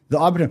 The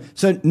Arbitrum.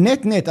 So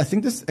net, I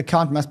think this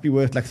account must be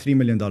worth like $3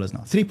 million now,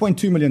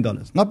 $3.2 million.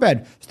 Not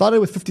bad. Started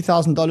with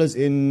 $50,000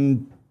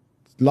 in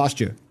last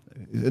year.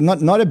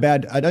 Not a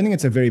bad. I don't think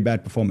it's a very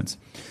bad performance.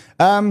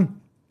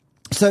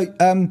 So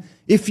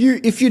if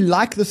you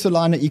like the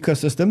Solana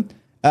ecosystem,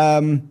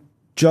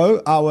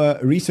 Joe, our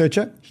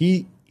researcher,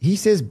 he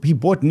says he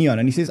bought Neon,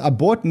 and he says I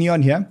bought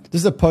Neon here.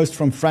 This is a post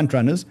from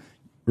Frontrunners.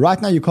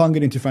 Right now, you can't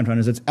get into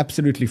Frontrunners. It's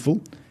absolutely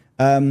full.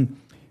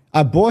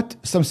 I bought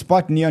some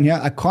spot Neon here.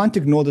 I can't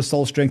ignore the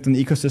Sol strength in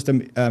the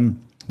ecosystem.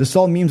 The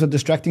Sol memes are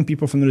distracting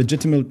people from the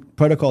legitimate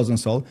protocols on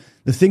Sol.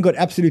 The thing got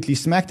absolutely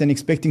smacked, and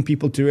expecting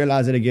people to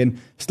realize it again,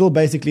 still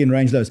basically in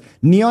range lows.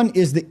 Neon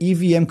is the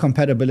EVM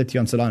compatibility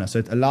on Solana. So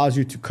it allows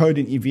you to code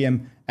in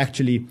EVM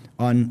actually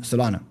on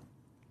Solana.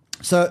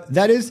 So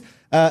that is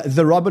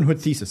the Robinhood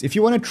thesis. If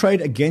you want to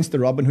trade against the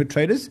Robinhood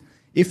traders,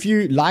 if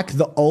you like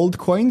the old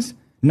coins,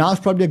 now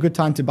is probably a good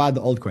time to buy the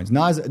old coins.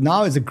 Now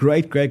is a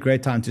great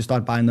time to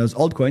start buying those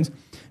old coins,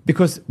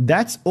 because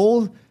that's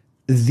all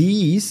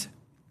these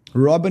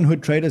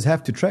Robinhood traders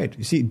have to trade.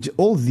 You see,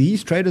 all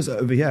these traders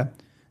over here,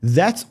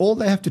 that's all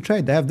they have to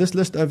trade. They have this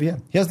list over here.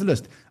 Here's the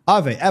list.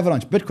 Aave,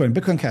 Avalanche,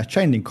 Bitcoin Cash,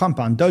 Chainlink,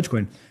 Compound,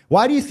 Dogecoin.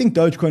 Why do you think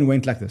Dogecoin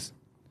went like this?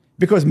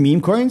 Because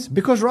meme coins?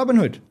 Because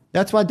Robinhood.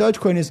 That's why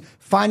Dogecoin is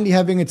finally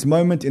having its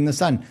moment in the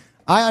sun.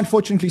 I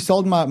unfortunately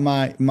sold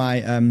my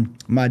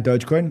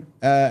Dogecoin,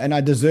 and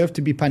I deserve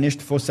to be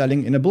punished for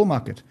selling in a bull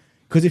market.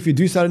 Because if you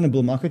do sell in a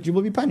bull market, you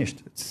will be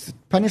punished. It's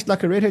punished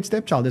like a redhead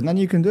stepchild. There's nothing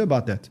you can do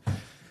about that.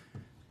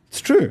 It's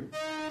true.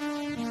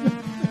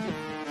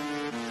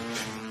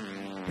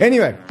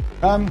 Anyway,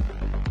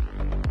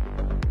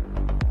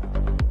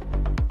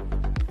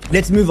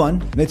 let's move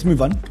on.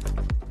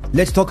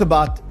 Let's talk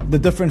about the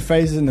different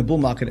phases in the bull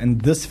market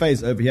and this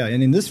phase over here.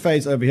 And in this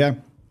phase over here,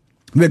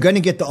 we're going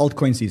to get the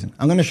altcoin season.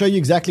 I'm going to show you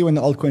exactly when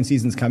the altcoin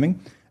season is coming.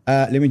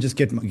 Let me just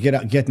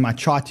get my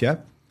chart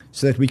here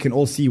so that we can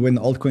all see when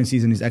the altcoin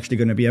season is actually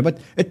going to be here. But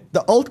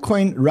the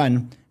altcoin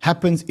run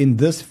happens in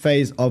this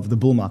phase of the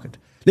bull market.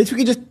 Let's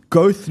quickly just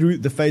go through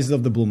the phases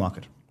of the bull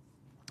market.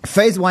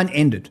 Phase 1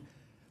 ended.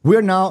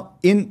 We're now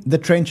in the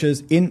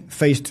trenches in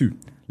phase 2.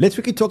 Let's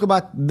quickly talk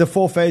about the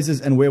 4 phases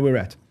and where we're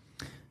at.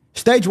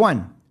 Stage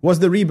 1 was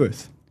the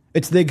rebirth.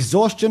 It's the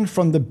exhaustion it's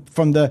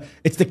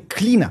the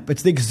cleanup.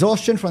 It's the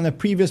exhaustion from the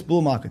previous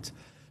bull markets.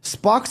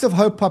 Sparks of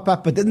hope pop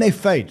up, but then they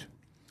fade.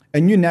 A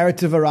new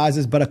narrative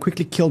arises, but are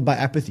quickly killed by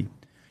apathy.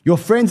 Your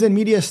friends and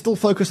media still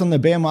focus on the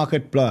bear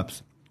market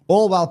blow-ups,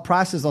 all while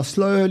prices are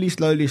slowly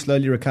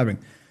recovering.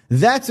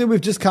 That's where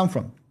we've just come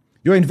from.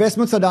 Your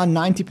investments are down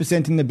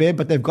 90% in the bear,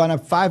 but they've gone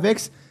up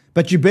 5x,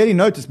 but you barely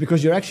notice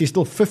because you're actually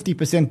still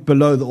 50%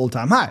 below the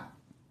all-time high.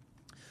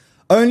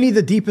 Only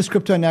the deepest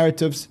crypto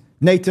natives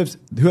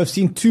who have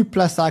seen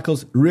 2+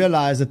 cycles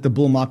realize that the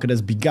bull market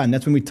has begun.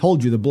 That's when we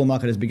told you the bull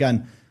market has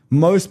begun.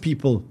 Most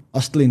people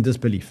are still in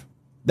disbelief.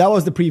 That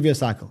was the previous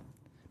cycle.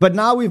 But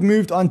now we've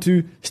moved on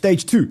to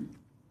stage 2,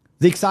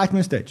 the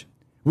excitement stage.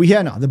 We're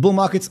here now. The bull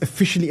market's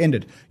officially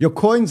ended. Your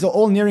coins are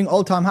all nearing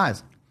all-time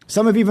highs.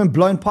 Some have even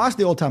blown past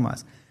the all-time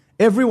highs.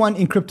 Everyone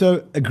in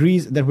crypto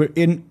agrees that we're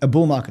in a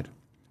bull market.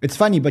 It's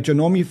funny, but your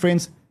normie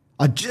friends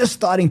are just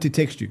starting to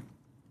text you.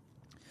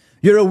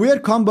 You're a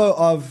weird combo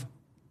of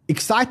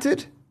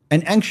excited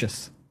and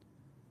anxious.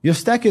 Your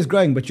stack is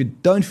growing, but you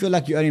don't feel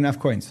like you earn enough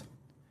coins.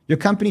 Your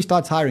company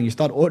starts hiring. You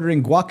start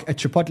ordering guac at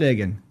Chipotle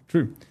again.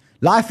 True.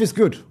 Life is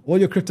good. All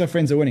your crypto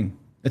friends are winning.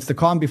 It's the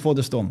calm before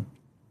the storm.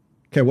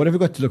 Okay, what have we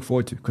got to look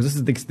forward to? Because this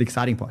is the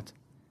exciting part.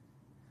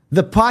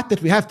 The part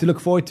that we have to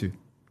look forward to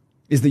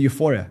is the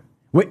euphoria,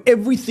 where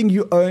everything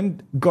you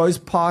own goes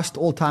past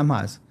all-time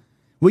highs.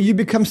 where you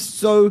become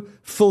so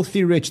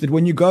filthy rich that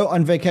when you go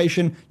on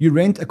vacation, you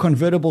rent a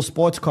convertible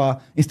sports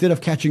car instead of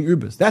catching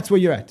Ubers. That's where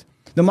you're at.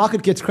 The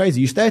market gets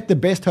crazy. You stay at the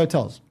best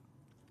hotels.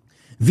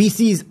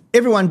 VCs,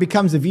 everyone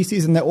becomes the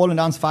VCs and they all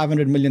announce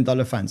 $500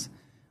 million funds.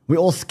 We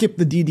all skip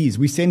the DDs.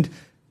 We send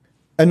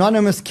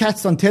anonymous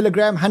cats on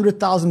Telegram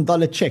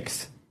 $100,000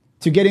 checks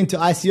to get into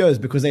ICOs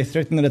because they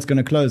threaten that it's going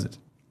to close it.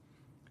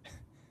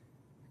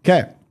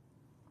 Okay.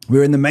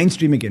 We're in the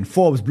mainstream again.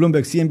 Forbes,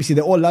 Bloomberg, CNBC,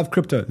 they all love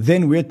crypto.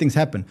 Then weird things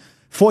happen.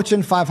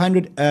 Fortune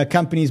 500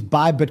 companies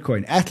buy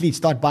Bitcoin. Athletes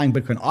start buying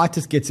Bitcoin.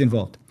 Artists gets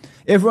involved.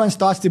 Everyone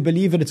starts to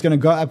believe that it's going to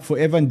go up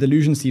forever and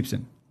delusion seeps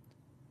in.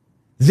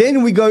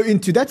 Then we go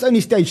into, that's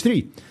only stage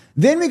 3.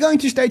 Then we go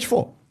into stage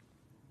 4.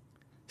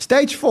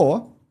 Stage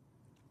 4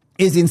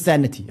 is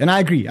insanity. And I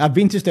agree. I've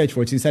been to stage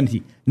 4. It's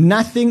insanity.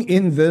 Nothing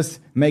in this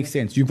makes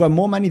sense. You've got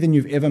more money than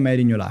you've ever made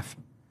in your life.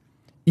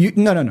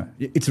 No.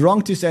 It's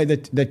wrong to say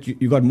that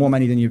you got more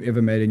money than you've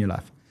ever made in your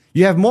life.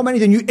 You have more money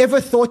than you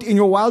ever thought in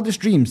your wildest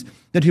dreams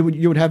that you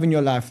would have in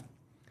your life.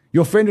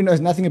 Your friend who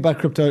knows nothing about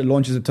crypto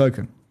launches a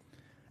token.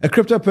 A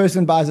crypto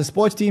person buys a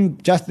sports team.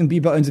 Justin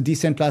Bieber owns a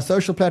decentralized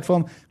social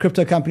platform.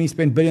 Crypto companies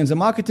spend billions on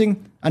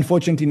marketing.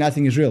 Unfortunately,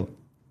 nothing is real.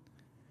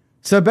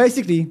 So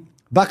basically,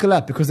 buckle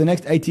up because the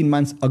next 18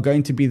 months are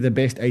going to be the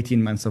best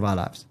 18 months of our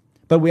lives.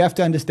 But we have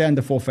to understand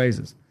the 4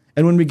 phases.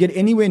 And when we get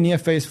anywhere near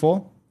phase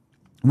 4,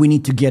 we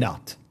need to get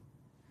out.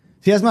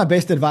 So here's my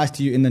best advice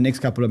to you in the next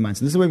couple of months.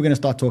 And this is where we're going to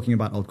start talking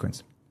about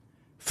altcoins.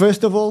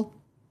 First of all,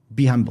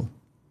 be humble.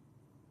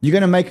 You're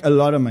going to make a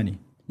lot of money.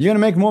 You're going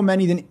to make more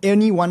money than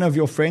any one of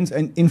your friends.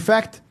 And in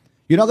fact,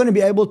 you're not going to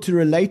be able to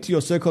relate to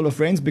your circle of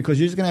friends because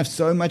you're just going to have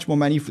so much more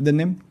money than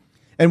them.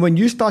 And when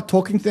you start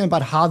talking to them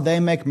about how they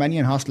make money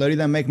and how slowly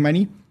they make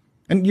money,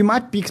 and you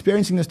might be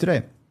experiencing this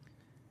today,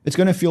 it's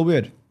going to feel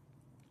weird.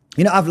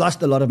 You know, I've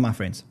lost a lot of my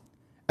friends.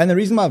 And the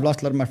reason why I've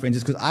lost a lot of my friends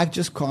is because I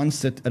just can't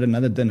sit at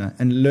another dinner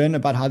and learn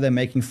about how they're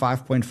making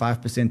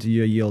 5.5% a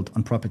year yield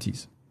on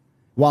properties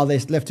while they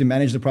still have to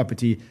manage the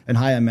property and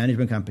hire a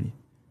management company.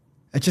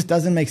 It just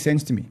doesn't make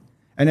sense to me.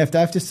 And if I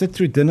have to sit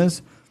through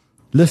dinners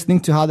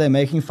listening to how they're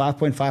making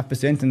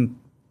 5.5% and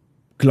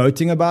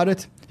gloating about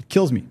it, it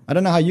kills me. I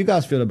don't know how you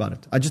guys feel about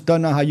it. I just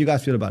don't know how you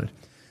guys feel about it.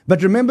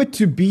 But remember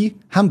to be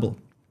humble.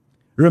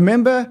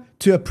 Remember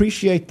to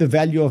appreciate the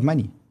value of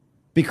money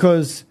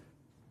because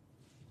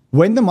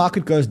when the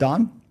market goes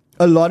down,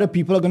 a lot of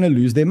people are going to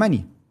lose their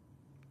money.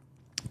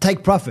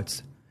 Take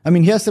profits. I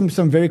mean, here's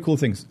some very cool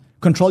things.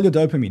 Control your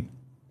dopamine.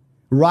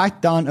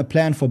 Write down a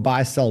plan for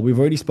buy, sell. We've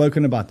already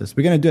spoken about this.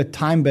 We're going to do a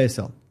time-based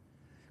sell.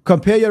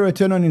 Compare your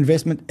return on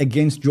investment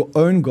against your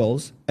own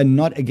goals and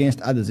not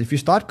against others. If you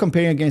start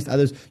comparing against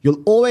others,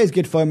 you'll always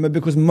get FOMO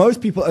because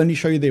most people only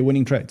show you their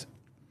winning trades.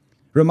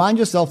 Remind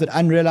yourself that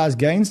unrealized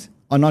gains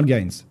are not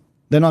gains.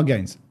 They're not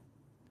gains.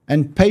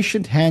 And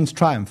patient hands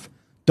triumph.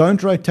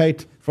 Don't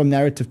rotate from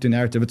narrative to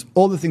narrative. It's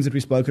all the things that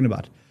we've spoken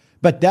about.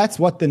 But that's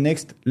what the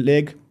next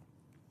leg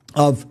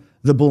of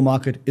the bull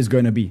market is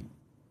going to be.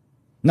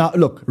 Now,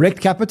 look,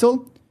 Rect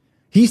Capital,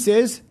 he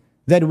says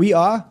that we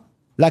are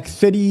like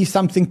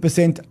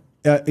 30-something%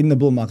 in the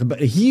bull market. But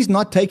he's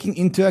not taking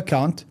into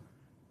account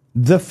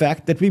the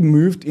fact that we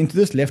moved into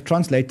this left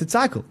translated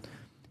cycle.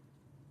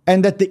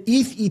 And that the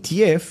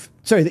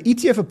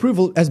ETF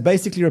approval has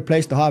basically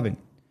replaced the halving.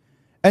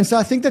 And so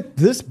I think that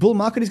this bull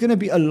market is going to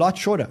be a lot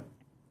shorter.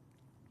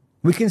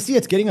 We can see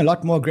it's getting a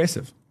lot more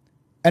aggressive.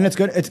 And it's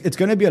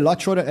going to be a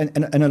lot shorter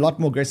and a lot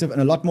more aggressive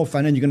and a lot more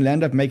fun, and you're going to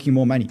end up making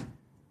more money.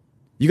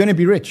 You're going to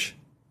be rich.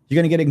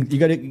 You're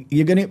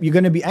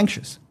going to be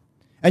anxious.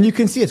 And you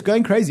can see it's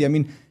going crazy. I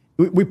mean,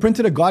 we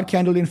printed a God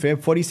candle in Feb,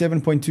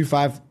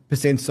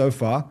 47.25% so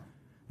far.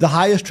 The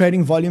highest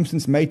trading volume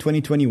since May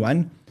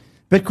 2021.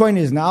 Bitcoin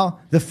is now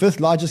the 5th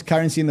largest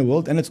currency in the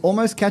world, and it's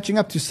almost catching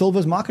up to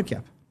silver's market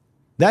cap.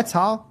 That's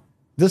how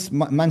this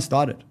month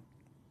started.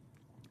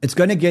 It's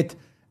going to get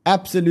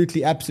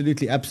absolutely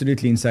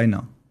insane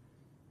now.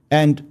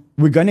 And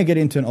we're going to get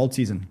into an alt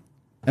season.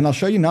 And I'll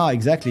show you now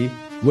exactly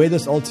where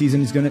this alt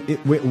season is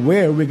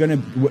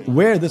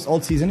where this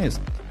alt season is.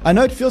 I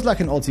know it feels like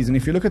an alt season.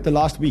 If you look at the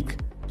last week,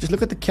 just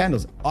look at the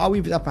candles.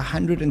 Arweave up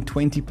 120%,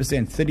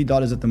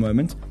 $30 at the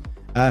moment.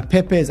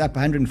 Pepe is up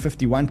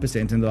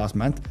 151% in the last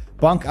month.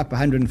 Bonk up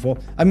 104.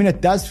 I mean,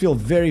 it does feel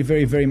very,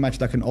 very, very much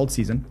like an alt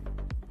season.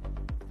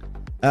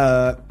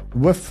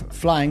 WIF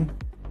flying,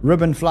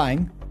 Ribbon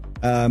flying,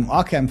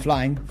 Arkham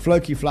flying,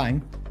 Floki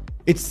flying.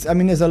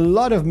 There's a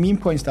lot of meme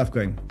coin stuff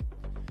going.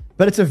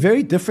 But it's a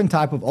very different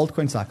type of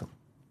altcoin cycle.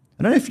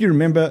 I don't know if you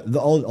remember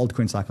the old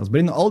altcoin cycles, but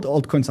in the old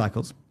altcoin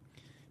cycles,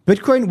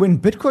 when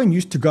Bitcoin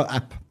used to go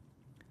up,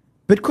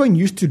 Bitcoin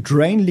used to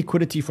drain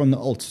liquidity from the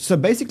alts. So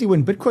basically,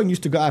 when Bitcoin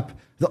used to go up,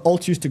 the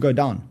alts used to go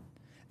down.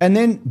 And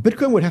then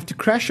Bitcoin would have to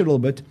crash a little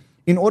bit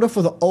in order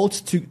for the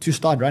alts to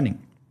start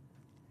running.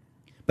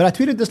 But I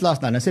tweeted this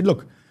last night and I said,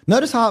 look,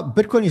 notice how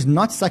Bitcoin is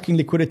not sucking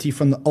liquidity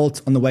from the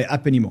alts on the way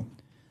up anymore.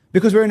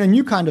 Because we're in a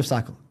new kind of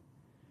cycle.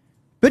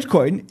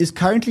 Bitcoin is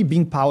currently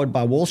being powered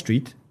by Wall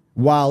Street,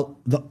 while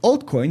the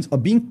altcoins are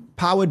being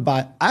powered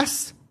by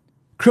us,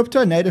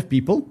 crypto native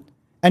people,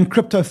 and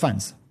crypto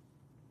funds.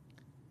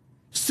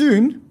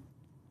 soon,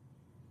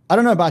 I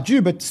don't know about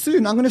you, but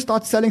soon I'm going to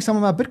start selling some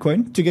of my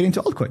Bitcoin to get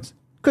into altcoins.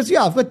 Because,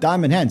 yeah, I've got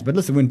diamond hands. But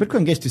listen, when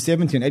Bitcoin gets to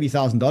 $70,000 and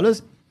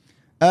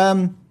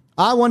 $80,000,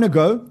 I want to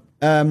go,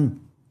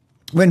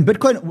 when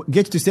Bitcoin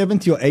gets to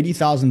 $70,000 or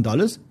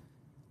 $80,000,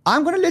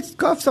 I'm going to let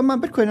go of some of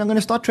my Bitcoin. I'm going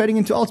to start trading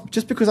into alts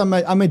just because I'm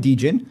a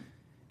degen.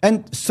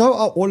 And so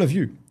are all of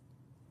you.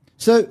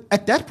 So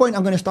at that point,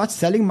 I'm going to start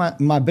selling my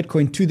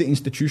Bitcoin to the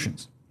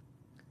institutions.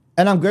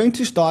 And I'm going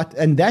to start,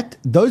 and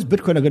those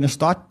Bitcoin are going to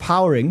start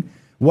powering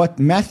what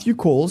Matthew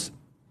calls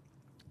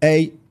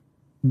a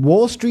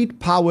Wall Street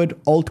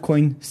powered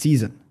altcoin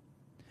season.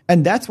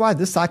 And that's why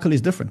this cycle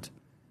is different.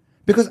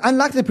 Because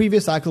unlike the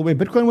previous cycle where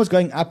Bitcoin was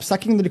going up,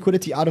 sucking the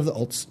liquidity out of the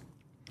alts,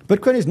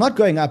 Bitcoin is not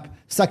going up,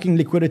 sucking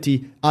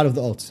liquidity out of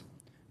the alts.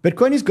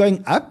 Bitcoin is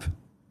going up,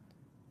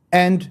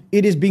 and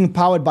it is being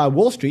powered by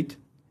Wall Street,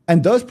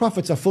 and those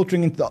profits are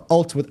filtering into the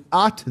alts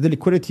without the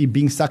liquidity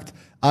being sucked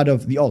out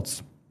of the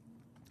alts.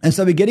 And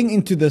so we're getting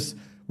into this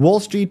Wall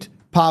Street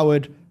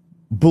powered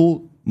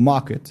bull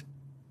market,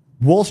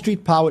 Wall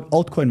Street powered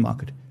altcoin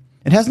market.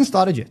 It hasn't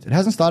started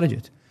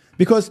yet.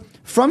 Because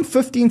from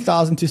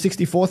 15,000 to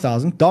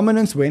 64,000,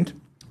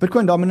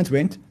 Bitcoin dominance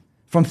went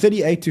from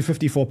 38 to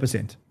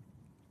 54%.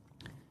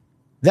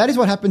 That is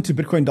what happened to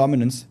Bitcoin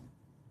dominance.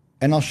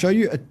 And I'll show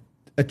you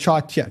a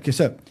chart here. Okay,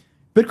 so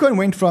Bitcoin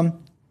went from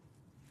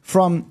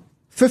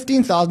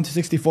 15,000 to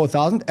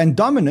 64,000, and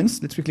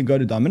dominance, let's quickly go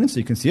to dominance so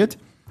you can see it,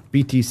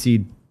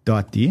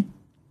 BTC.D.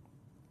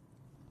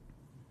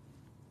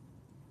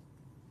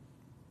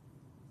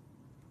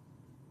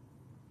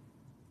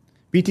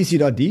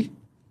 BTC.D.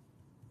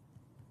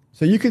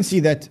 So you can see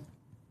that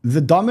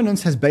the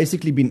dominance has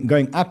basically been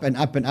going up and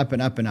up and up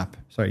and up and up.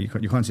 Sorry,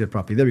 you can't see it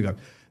properly. There we go.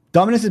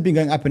 Dominance has been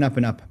going up and up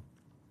and up.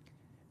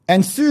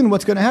 And soon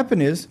what's going to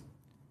happen is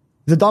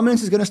the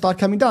dominance is going to start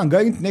coming down.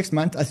 Going into next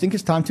month, I think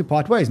it's time to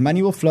part ways.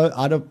 Money will flow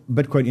out of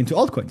Bitcoin into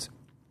altcoins.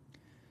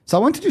 So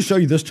I wanted to show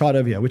you this chart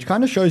over here, which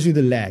kind of shows you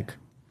the lag.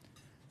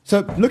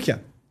 So look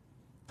here.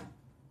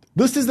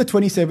 This is the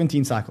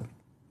 2017 cycle.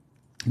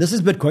 This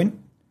is Bitcoin.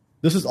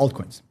 This is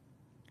altcoins.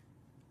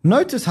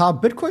 Notice how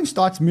Bitcoin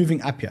starts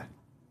moving up here.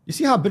 You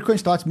see how Bitcoin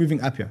starts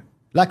moving up here?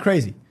 Like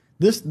crazy.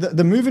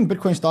 The move in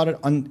Bitcoin started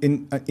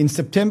in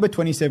September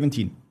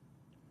 2017.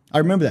 I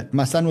remember that.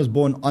 My son was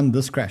born on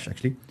this crash,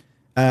 actually.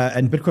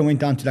 And Bitcoin went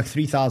down to like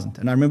 3,000.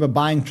 And I remember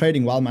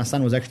trading while my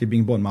son was actually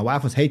being born. My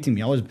wife was hating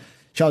me.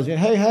 She was going,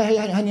 hey,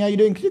 honey, how you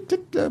doing? Can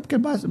you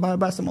buy some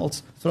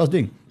alts? That's what I was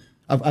doing.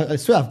 I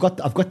swear, I've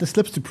got the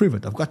slips to prove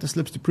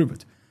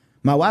it.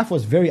 My wife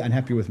was very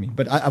unhappy with me,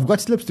 but I've got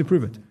slips to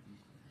prove it.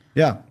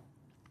 Yeah.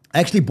 I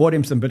actually bought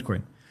him some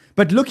Bitcoin.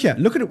 But look here.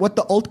 Look at what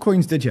the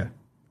altcoins did here.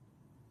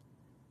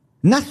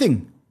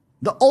 Nothing.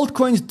 The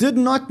altcoins did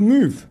not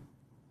move.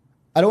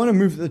 I don't want to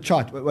move the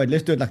chart. Wait,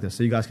 let's do it like this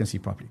so you guys can see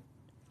properly.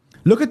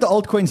 Look at the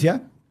altcoins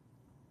here.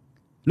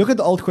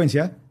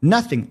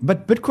 Nothing.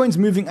 But Bitcoin's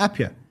moving up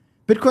here.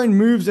 Bitcoin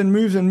moves and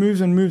moves and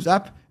moves and moves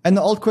up, and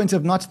the altcoins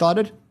have not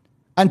started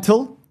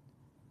until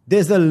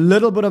there's a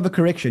little bit of a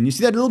correction. You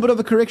see that little bit of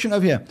a correction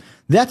over here?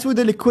 That's where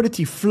the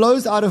liquidity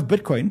flows out of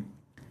Bitcoin,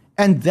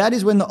 and that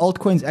is when the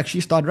altcoins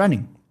actually start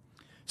running.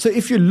 So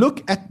if you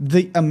look at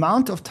the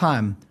amount of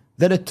time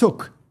that it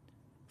took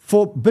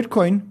for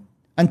Bitcoin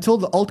until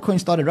the altcoin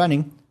started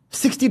running,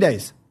 60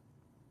 days,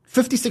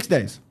 56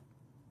 days.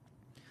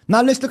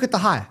 Now let's look at the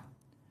high.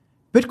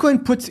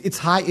 Bitcoin puts its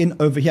high in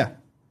over here.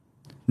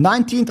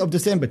 19th of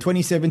December,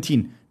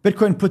 2017,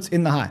 Bitcoin puts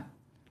in the high.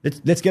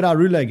 Let's get our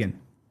ruler again.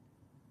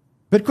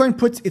 Bitcoin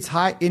puts its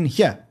high in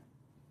here.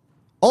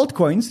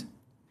 Altcoins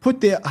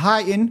put their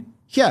high in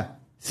here.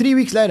 3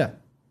 weeks later.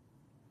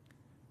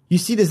 You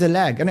see there's a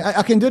lag. And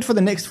I can do it for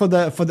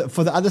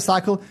the other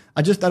cycle.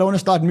 I don't want to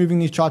start moving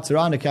these charts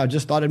around. Okay, I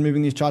just started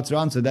moving these charts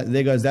around. So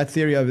there goes that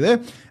theory over there.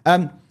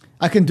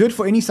 I can do it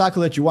for any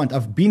cycle that you want.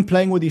 I've been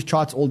playing with these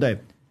charts all day.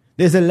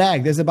 There's a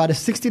lag. There's about a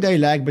 60-day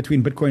lag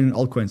between Bitcoin and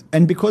altcoins.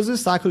 And because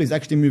this cycle is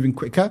actually moving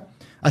quicker,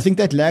 I think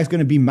that lag is going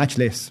to be much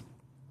less.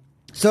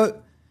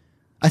 So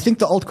I think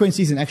the altcoin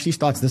season actually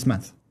starts this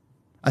month.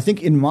 I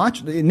think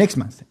next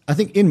month. I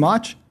think in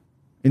March,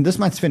 in this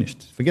month's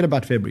finished. Forget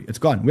about February. It's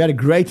gone. We had a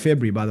great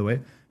February, by the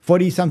way.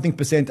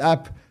 40-something%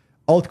 up.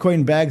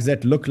 Altcoin bags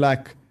that look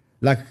like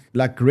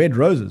red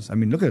roses. I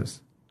mean, look at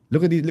this.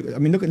 Look at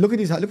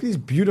these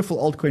beautiful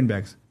altcoin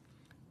bags.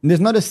 And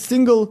there's not a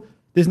single.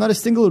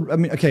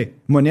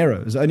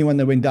 Monero is the only one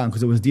that went down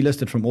because it was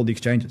delisted from all the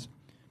exchanges.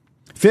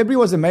 February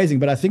was amazing,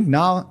 but I think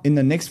now in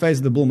the next phase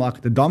of the bull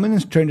market, the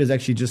dominance trend has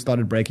actually just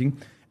started breaking,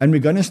 and we're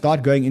going to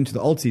start going into the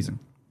alt season.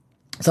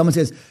 Someone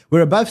says,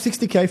 we're above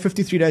 60K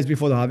 53 days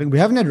before the halving. We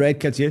haven't had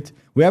rate cuts yet.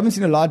 We haven't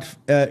seen a large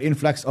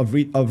influx of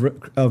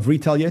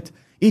retail yet.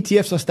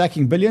 ETFs are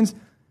stacking billions.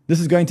 This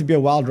is going to be a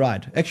wild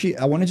ride. Actually,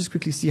 I want to just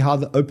quickly see how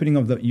the opening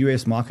of the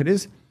US market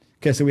is.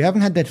 Okay, so we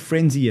haven't had that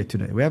frenzy yet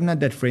today.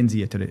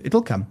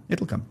 It'll come.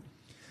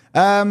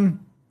 All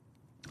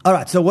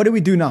right, so what do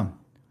we do now?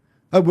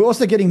 We're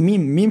also getting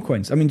meme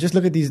coins. I mean, just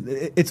look at these.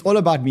 It's all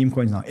about meme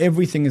coins now.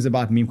 Everything is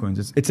about meme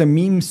coins. It's a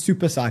meme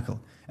super cycle.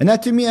 And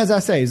that to me, as I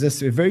say,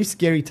 is a very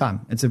scary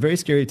time. It's a very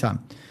scary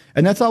time.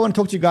 And that's why I want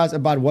to talk to you guys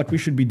about what we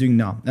should be doing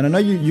now. And I know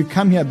you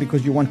come here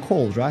because you want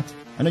calls, right?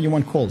 I know you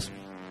want calls.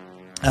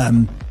 I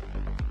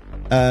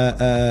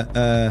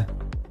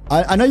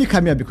know you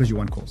come here because you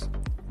want calls.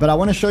 But I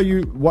want to show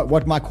you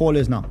what my call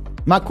is now.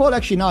 My call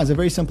actually now is a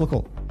very simple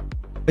call.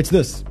 It's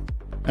this.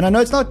 And I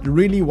know it's not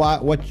really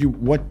what you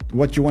want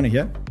to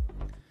hear.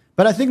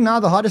 But I think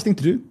now the hardest thing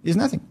to do is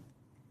nothing.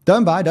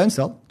 Don't buy, don't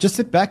sell. Just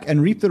sit back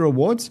and reap the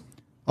rewards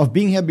of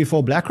being here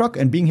before BlackRock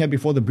and being here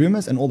before the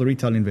boomers and all the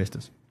retail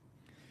investors.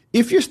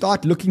 If you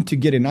start looking to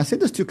get in, I said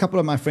this to a couple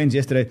of my friends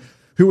yesterday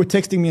who were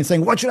texting me and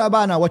saying, what should I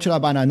buy now? What should I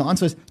buy now? And the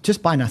answer is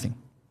just buy nothing.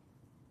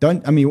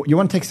 You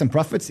want to take some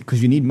profits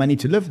because you need money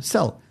to live?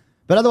 Sell.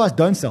 But otherwise,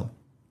 don't sell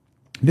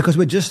because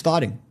we're just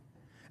starting.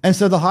 And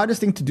so the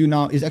hardest thing to do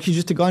now is actually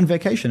just to go on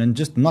vacation and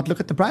just not look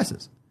at the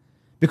prices.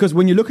 Because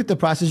when you look at the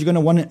prices, you're going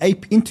to want to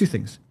ape into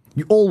things.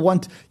 You all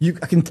want,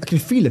 I can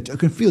feel it. I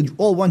can feel you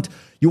all want,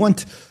 you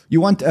want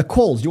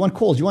calls. You want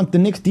calls. You want the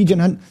next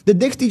DGen. The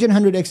next DGen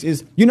 100X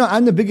is,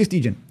 I'm the biggest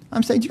DGen.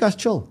 I'm saying to you guys,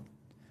 chill.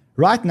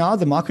 Right now,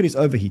 the market is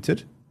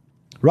overheated.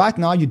 Right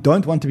now, you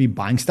don't want to be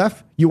buying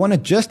stuff. You want to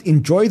just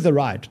enjoy the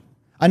ride.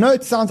 I know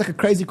it sounds like a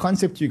crazy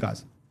concept to you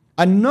guys.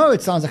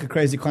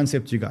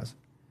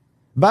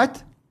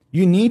 But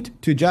you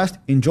need to just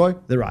enjoy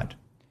the ride.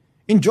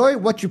 Enjoy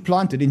what you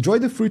planted. Enjoy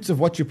the fruits of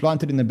what you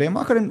planted in the bear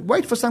market and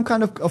wait for some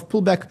kind of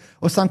pullback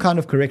or some kind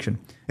of correction.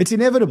 It's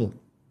inevitable.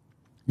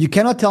 You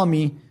cannot tell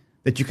me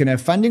that you can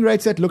have funding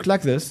rates that look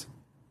like this,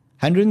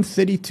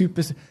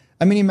 132%.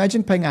 I mean,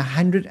 imagine paying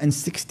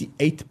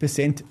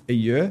 168% a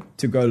year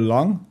to go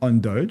long on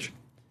Doge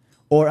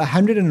or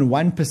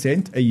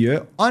 101% a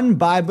year on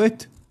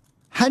Bybit.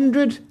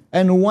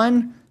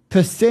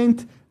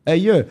 101% a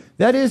year.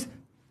 That is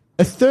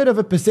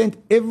 1/3%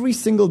 every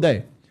single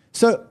day.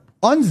 So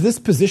on this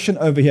position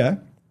over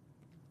here,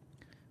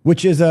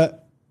 which is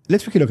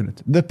let's quickly look at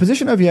it. The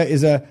position over here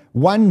is a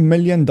 $1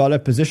 million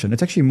position.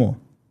 It's actually more.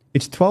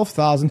 It's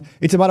 12,000.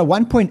 It's about a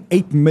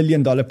 $1.8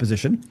 million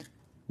position.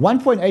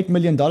 $1.8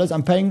 million.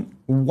 I'm paying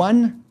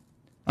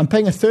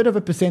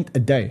 1/3% a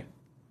day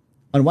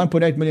on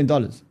 $1.8 million.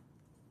 1%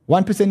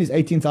 is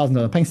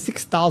 $18,000. I'm paying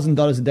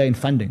 $6,000 a day in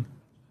funding.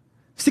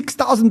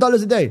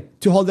 $6,000 a day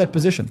to hold that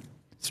position.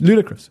 It's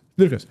ludicrous.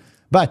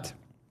 But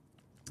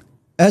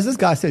as this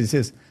guy says, he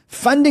says,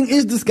 funding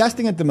is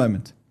disgusting at the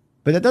moment.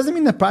 But that doesn't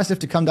mean the price has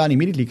to come down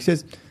immediately. He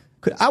says,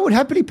 I would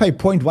happily pay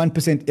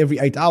 0.1% every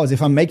 8 hours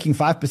if I'm making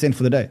 5%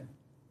 for the day. And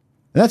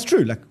that's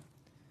true. Like,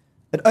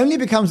 it only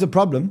becomes a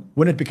problem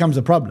when it becomes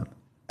a problem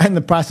and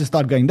the prices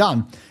start going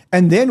down.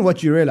 And then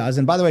what you realize,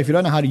 and by the way, if you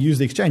don't know how to use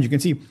the exchange, you can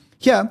see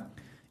here,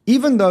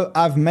 even though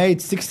I've made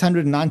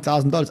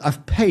 $609,000,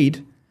 I've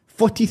paid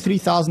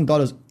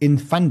 $43,000 in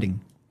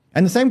funding.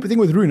 And the same thing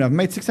with Rune. I've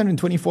made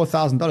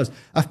 $624,000.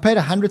 I've paid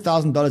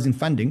 $100,000 in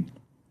funding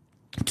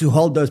to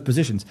hold those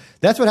positions.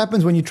 That's what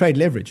happens when you trade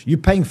leverage. You're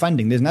paying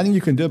funding. There's nothing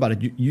you can do about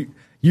it.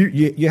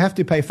 You have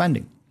to pay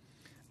funding.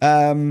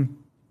 I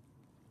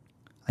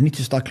need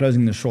to start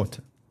closing the short.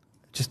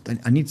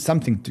 I need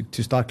something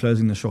to start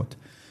closing the short.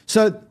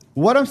 So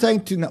what I'm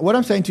saying to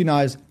you now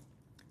is,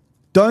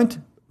 don't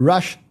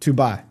rush to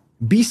buy.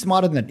 Be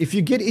smarter than that. If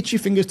you get itchy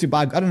fingers to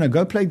buy,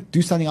 go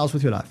do something else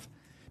with your life.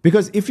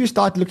 Because if you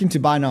start looking to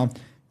buy now,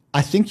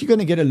 I think you're going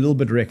to get a little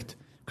bit wrecked.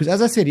 Because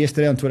as I said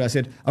yesterday on Twitter, I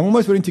said, I'm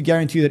almost willing to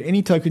guarantee you that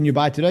any token you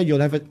buy today, you'll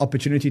have an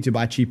opportunity to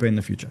buy cheaper in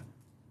the future.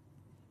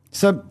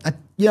 So, I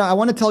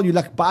want to tell you,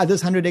 like, buy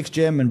this 100x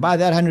gem and buy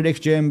that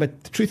 100x gem.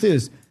 But the truth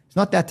is, it's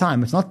not that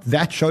time. It's not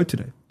that show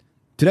today.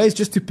 Today is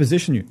just to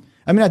position you.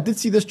 I mean, I did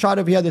see this chart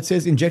over here that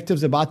says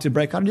Injective's about to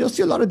break out. You'll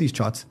see a lot of these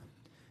charts.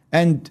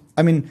 And,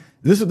 I mean,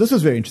 this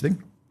was very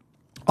interesting.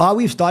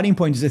 Arweave's starting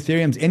point is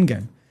Ethereum's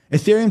endgame.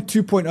 Ethereum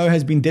 2.0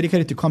 has been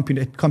dedicated to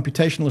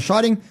computational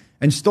sharding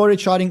and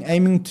storage sharding,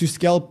 aiming to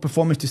scale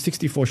performance to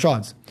 64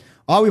 shards.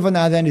 Arweave, on the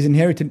other hand, is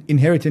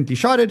inherently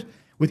sharded,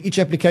 with each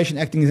application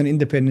acting as an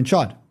independent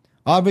shard.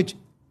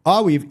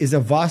 Arweave is a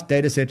vast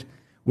data set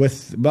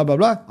with blah, blah,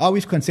 blah.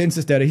 Arweave's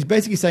consensus data. He's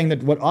basically saying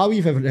that what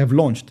Arweave have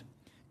launched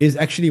is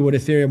actually what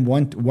Ethereum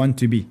want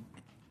to be.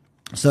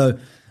 So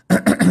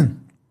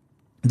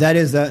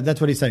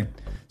that's what he's saying.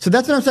 So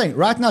that's what I'm saying.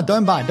 Right now,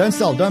 don't buy, don't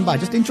sell, don't buy.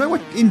 Just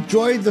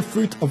enjoy the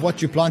fruit of what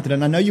you planted.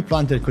 And I know you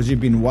planted it because you've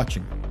been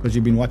watching.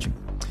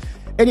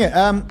 Anyway,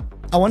 I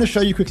want to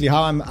show you quickly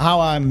how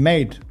I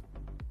made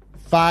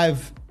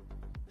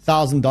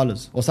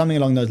 $5,000 or something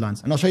along those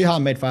lines. And I'll show you how I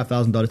made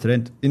 $5,000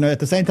 today. At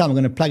the same time, I'm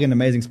going to plug in an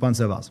amazing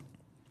sponsor of ours.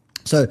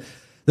 So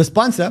the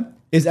sponsor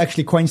is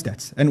actually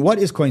CoinStats. And what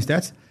is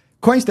CoinStats?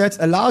 CoinStats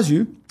allows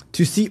you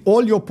to see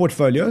all your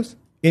portfolios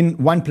in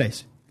one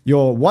place.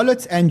 Your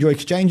wallets and your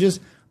exchanges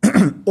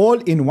all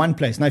in one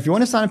place. Now, if you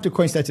want to sign up to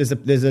CoinStats,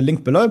 there's a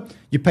link below.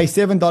 You pay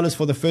 $7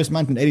 for the first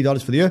month and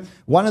 $80 for the year.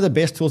 One of the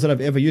best tools that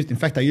I've ever used. In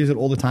fact, I use it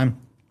all the time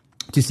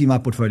to see my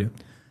portfolio.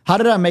 How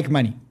did I make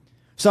money?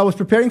 So I was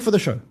preparing for the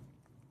show.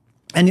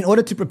 And in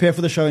order to prepare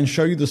for the show and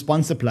show you the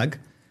sponsor plug,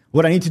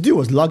 what I need to do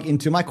was log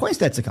into my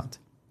CoinStats account,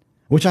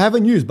 which I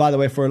haven't used, by the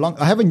way,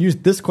 I haven't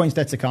used this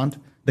CoinStats account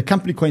the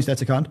company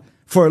CoinStats account,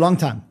 for a long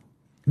time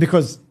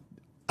because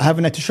I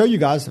haven't had to show you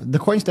guys the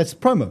CoinStats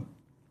promo.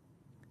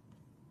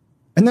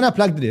 And then I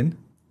plugged it in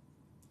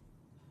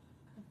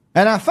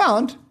and I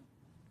found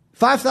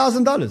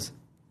 $5,000.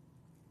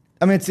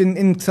 I mean, it's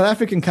in South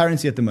African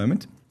currency at the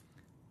moment,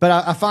 but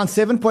I found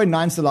 7.9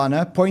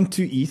 Solana,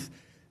 0.2 ETH.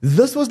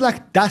 This was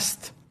like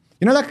dust.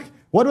 You know, like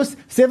what was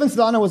 7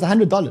 Solana was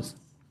 $100.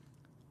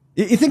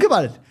 You think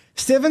about it.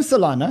 7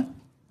 Solana,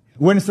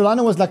 when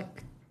Solana was like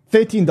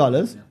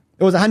 $13,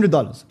 it was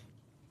 $100.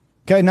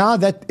 Okay, now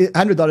that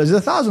 $100 is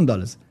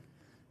 $1,000.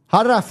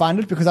 How did I find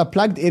it? Because I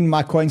plugged in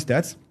my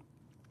CoinStats,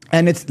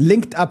 and it's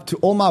linked up to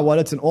all my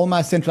wallets and all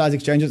my centralized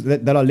exchanges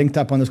that are linked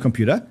up on this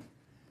computer.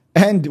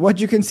 And what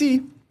you can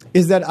see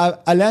is that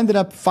I landed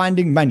up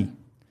finding money.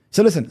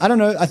 So listen, I don't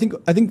know. I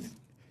think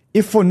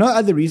if for no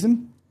other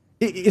reason,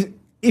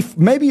 if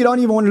maybe you don't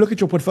even want to look at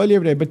your portfolio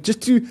every day, but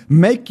just to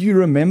make you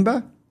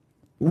remember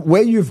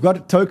where you've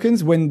got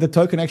tokens when the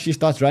token actually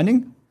starts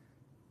running,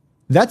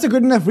 that's a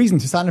good enough reason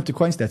to sign up to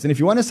CoinStats. And if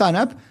you want to sign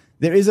up,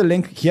 there is a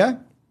link here.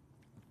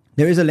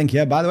 There is a link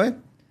here, by the way.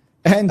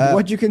 And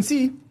what you can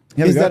see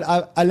is that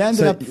I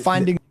landed up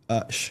finding...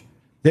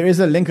 there is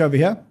a link over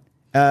here.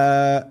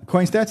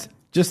 CoinStats,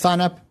 just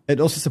sign up. It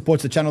also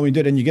supports the channel we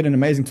did, and you get an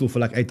amazing tool for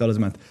like $8 a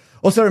month.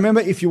 Also,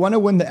 remember, if you want to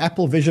win the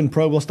Apple Vision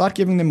Pro, we'll start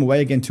giving them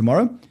away again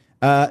tomorrow.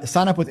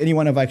 Sign up with any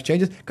one of our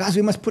exchanges. Guys,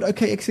 we must put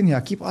OKX in here.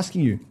 I keep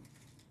asking you.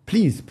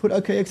 Please, put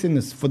OKX in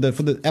this for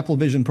the Apple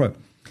Vision Pro.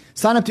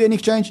 Sign up to any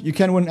exchange. You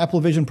can win Apple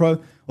Vision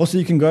Pro. Also,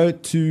 you can go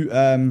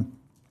to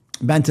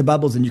Banter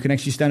Bubbles, and you can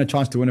actually stand a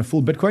chance to win a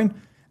full Bitcoin.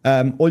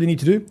 All you need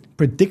to do,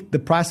 predict the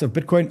price of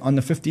Bitcoin on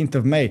the 15th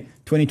of May,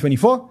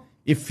 2024.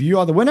 If you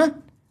are the winner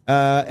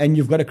and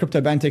you've got a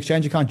Crypto Banter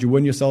exchange account, you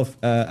win yourself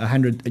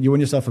You win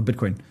yourself a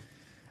Bitcoin.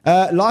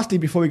 Lastly,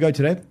 before we go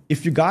today,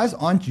 if you guys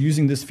aren't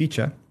using this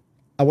feature,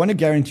 I want to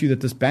guarantee you that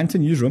this Banter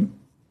newsroom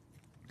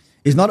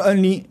is not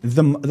only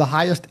the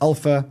highest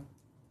alpha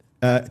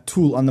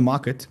tool on the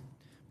market,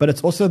 but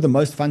it's also the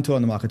most fun tool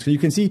on the market. So you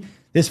can see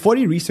there's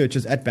 40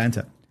 researchers at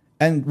Banter.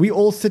 And we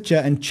all sit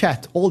here and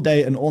chat all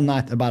day and all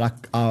night about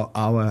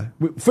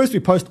first we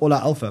post all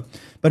our alpha,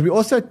 but we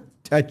also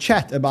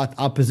chat about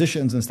our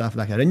positions and stuff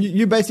like that. And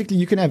you basically,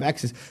 you can have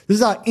access. This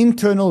is our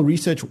internal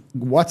research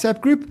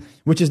WhatsApp group,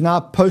 which is now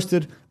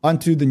posted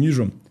onto the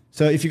newsroom.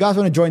 So if you guys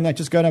want to join that,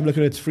 just go and have a look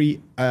at it. It's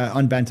free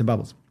on Banter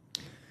Bubbles.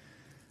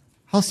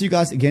 I'll see you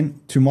guys again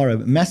tomorrow.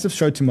 Massive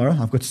show tomorrow.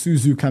 I've got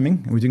Suzu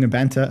coming, and we're doing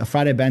a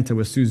Friday banter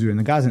with Suzu, and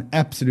the guy's an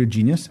absolute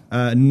genius.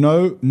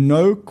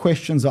 No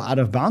questions are out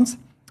of bounds.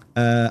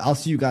 I'll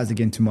see you guys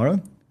again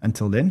tomorrow.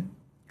 Until then,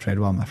 trade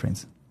well, my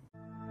friends.